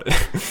to me about it.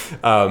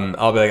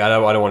 I'll be like, I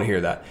don't want to hear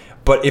that.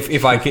 But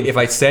if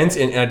I sense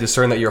and I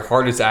discern that your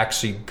heart is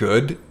actually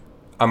good,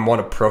 I want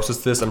to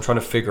process this. I'm trying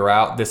to figure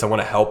out this. I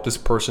want to help this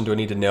person. Do I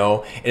need to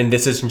know? And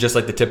this isn't just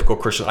the typical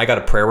Christian. I got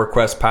a prayer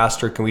request,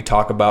 Pastor. Can we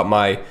talk about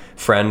my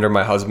friend or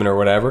my husband or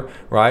whatever?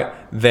 Right?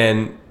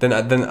 Then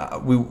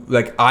we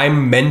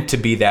I'm meant to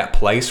be that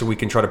place where we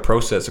can try to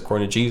process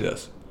according to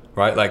Jesus.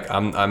 Right?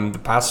 I'm the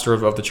pastor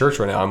of the church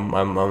right now.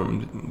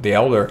 I'm the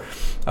elder.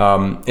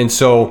 And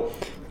so,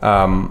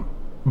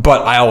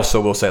 but I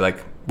also will say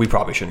we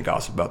probably shouldn't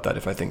gossip about that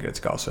if I think it's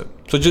gossip.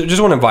 So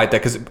just want to invite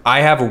that, because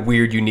I have a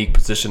weird, unique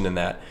position in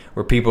that,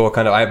 where people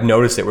I've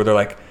noticed it, where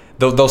they're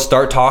they'll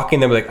start talking,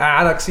 they'll be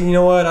like, you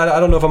know what? I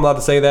don't know if I'm allowed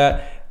to say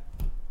that.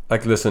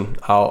 Listen,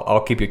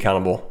 I'll keep you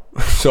accountable.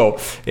 So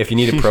if you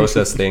need to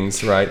process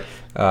things, right?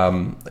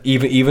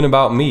 Even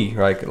about me,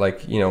 right?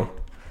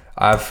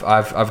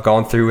 I've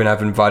gone through and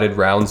I've invited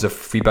rounds of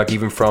feedback,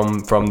 even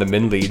from the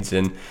min leads,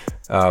 and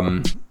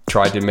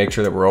tried to make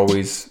sure that we're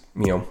always,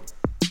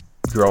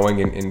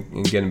 growing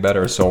and getting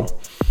better. So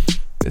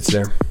it's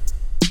there.